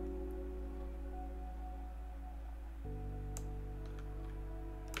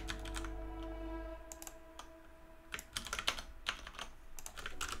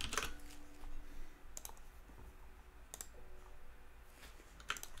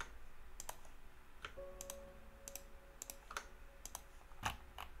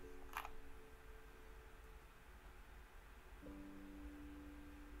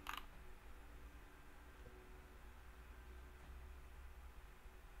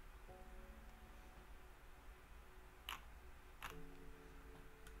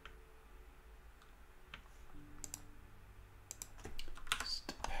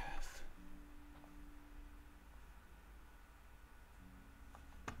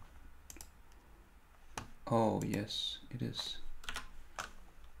 Oh yes, it is.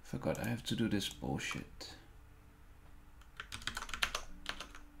 Forgot I have to do this bullshit.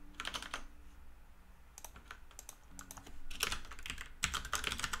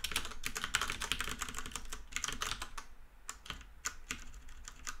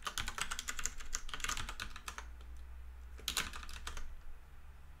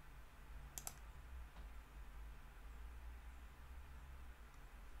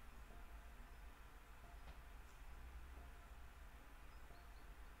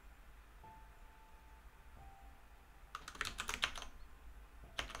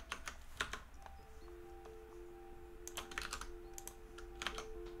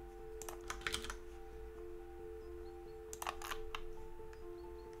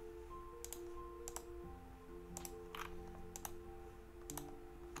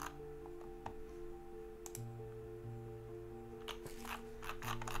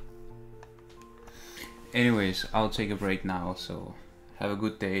 Anyways, I'll take a break now, so have a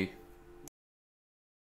good day.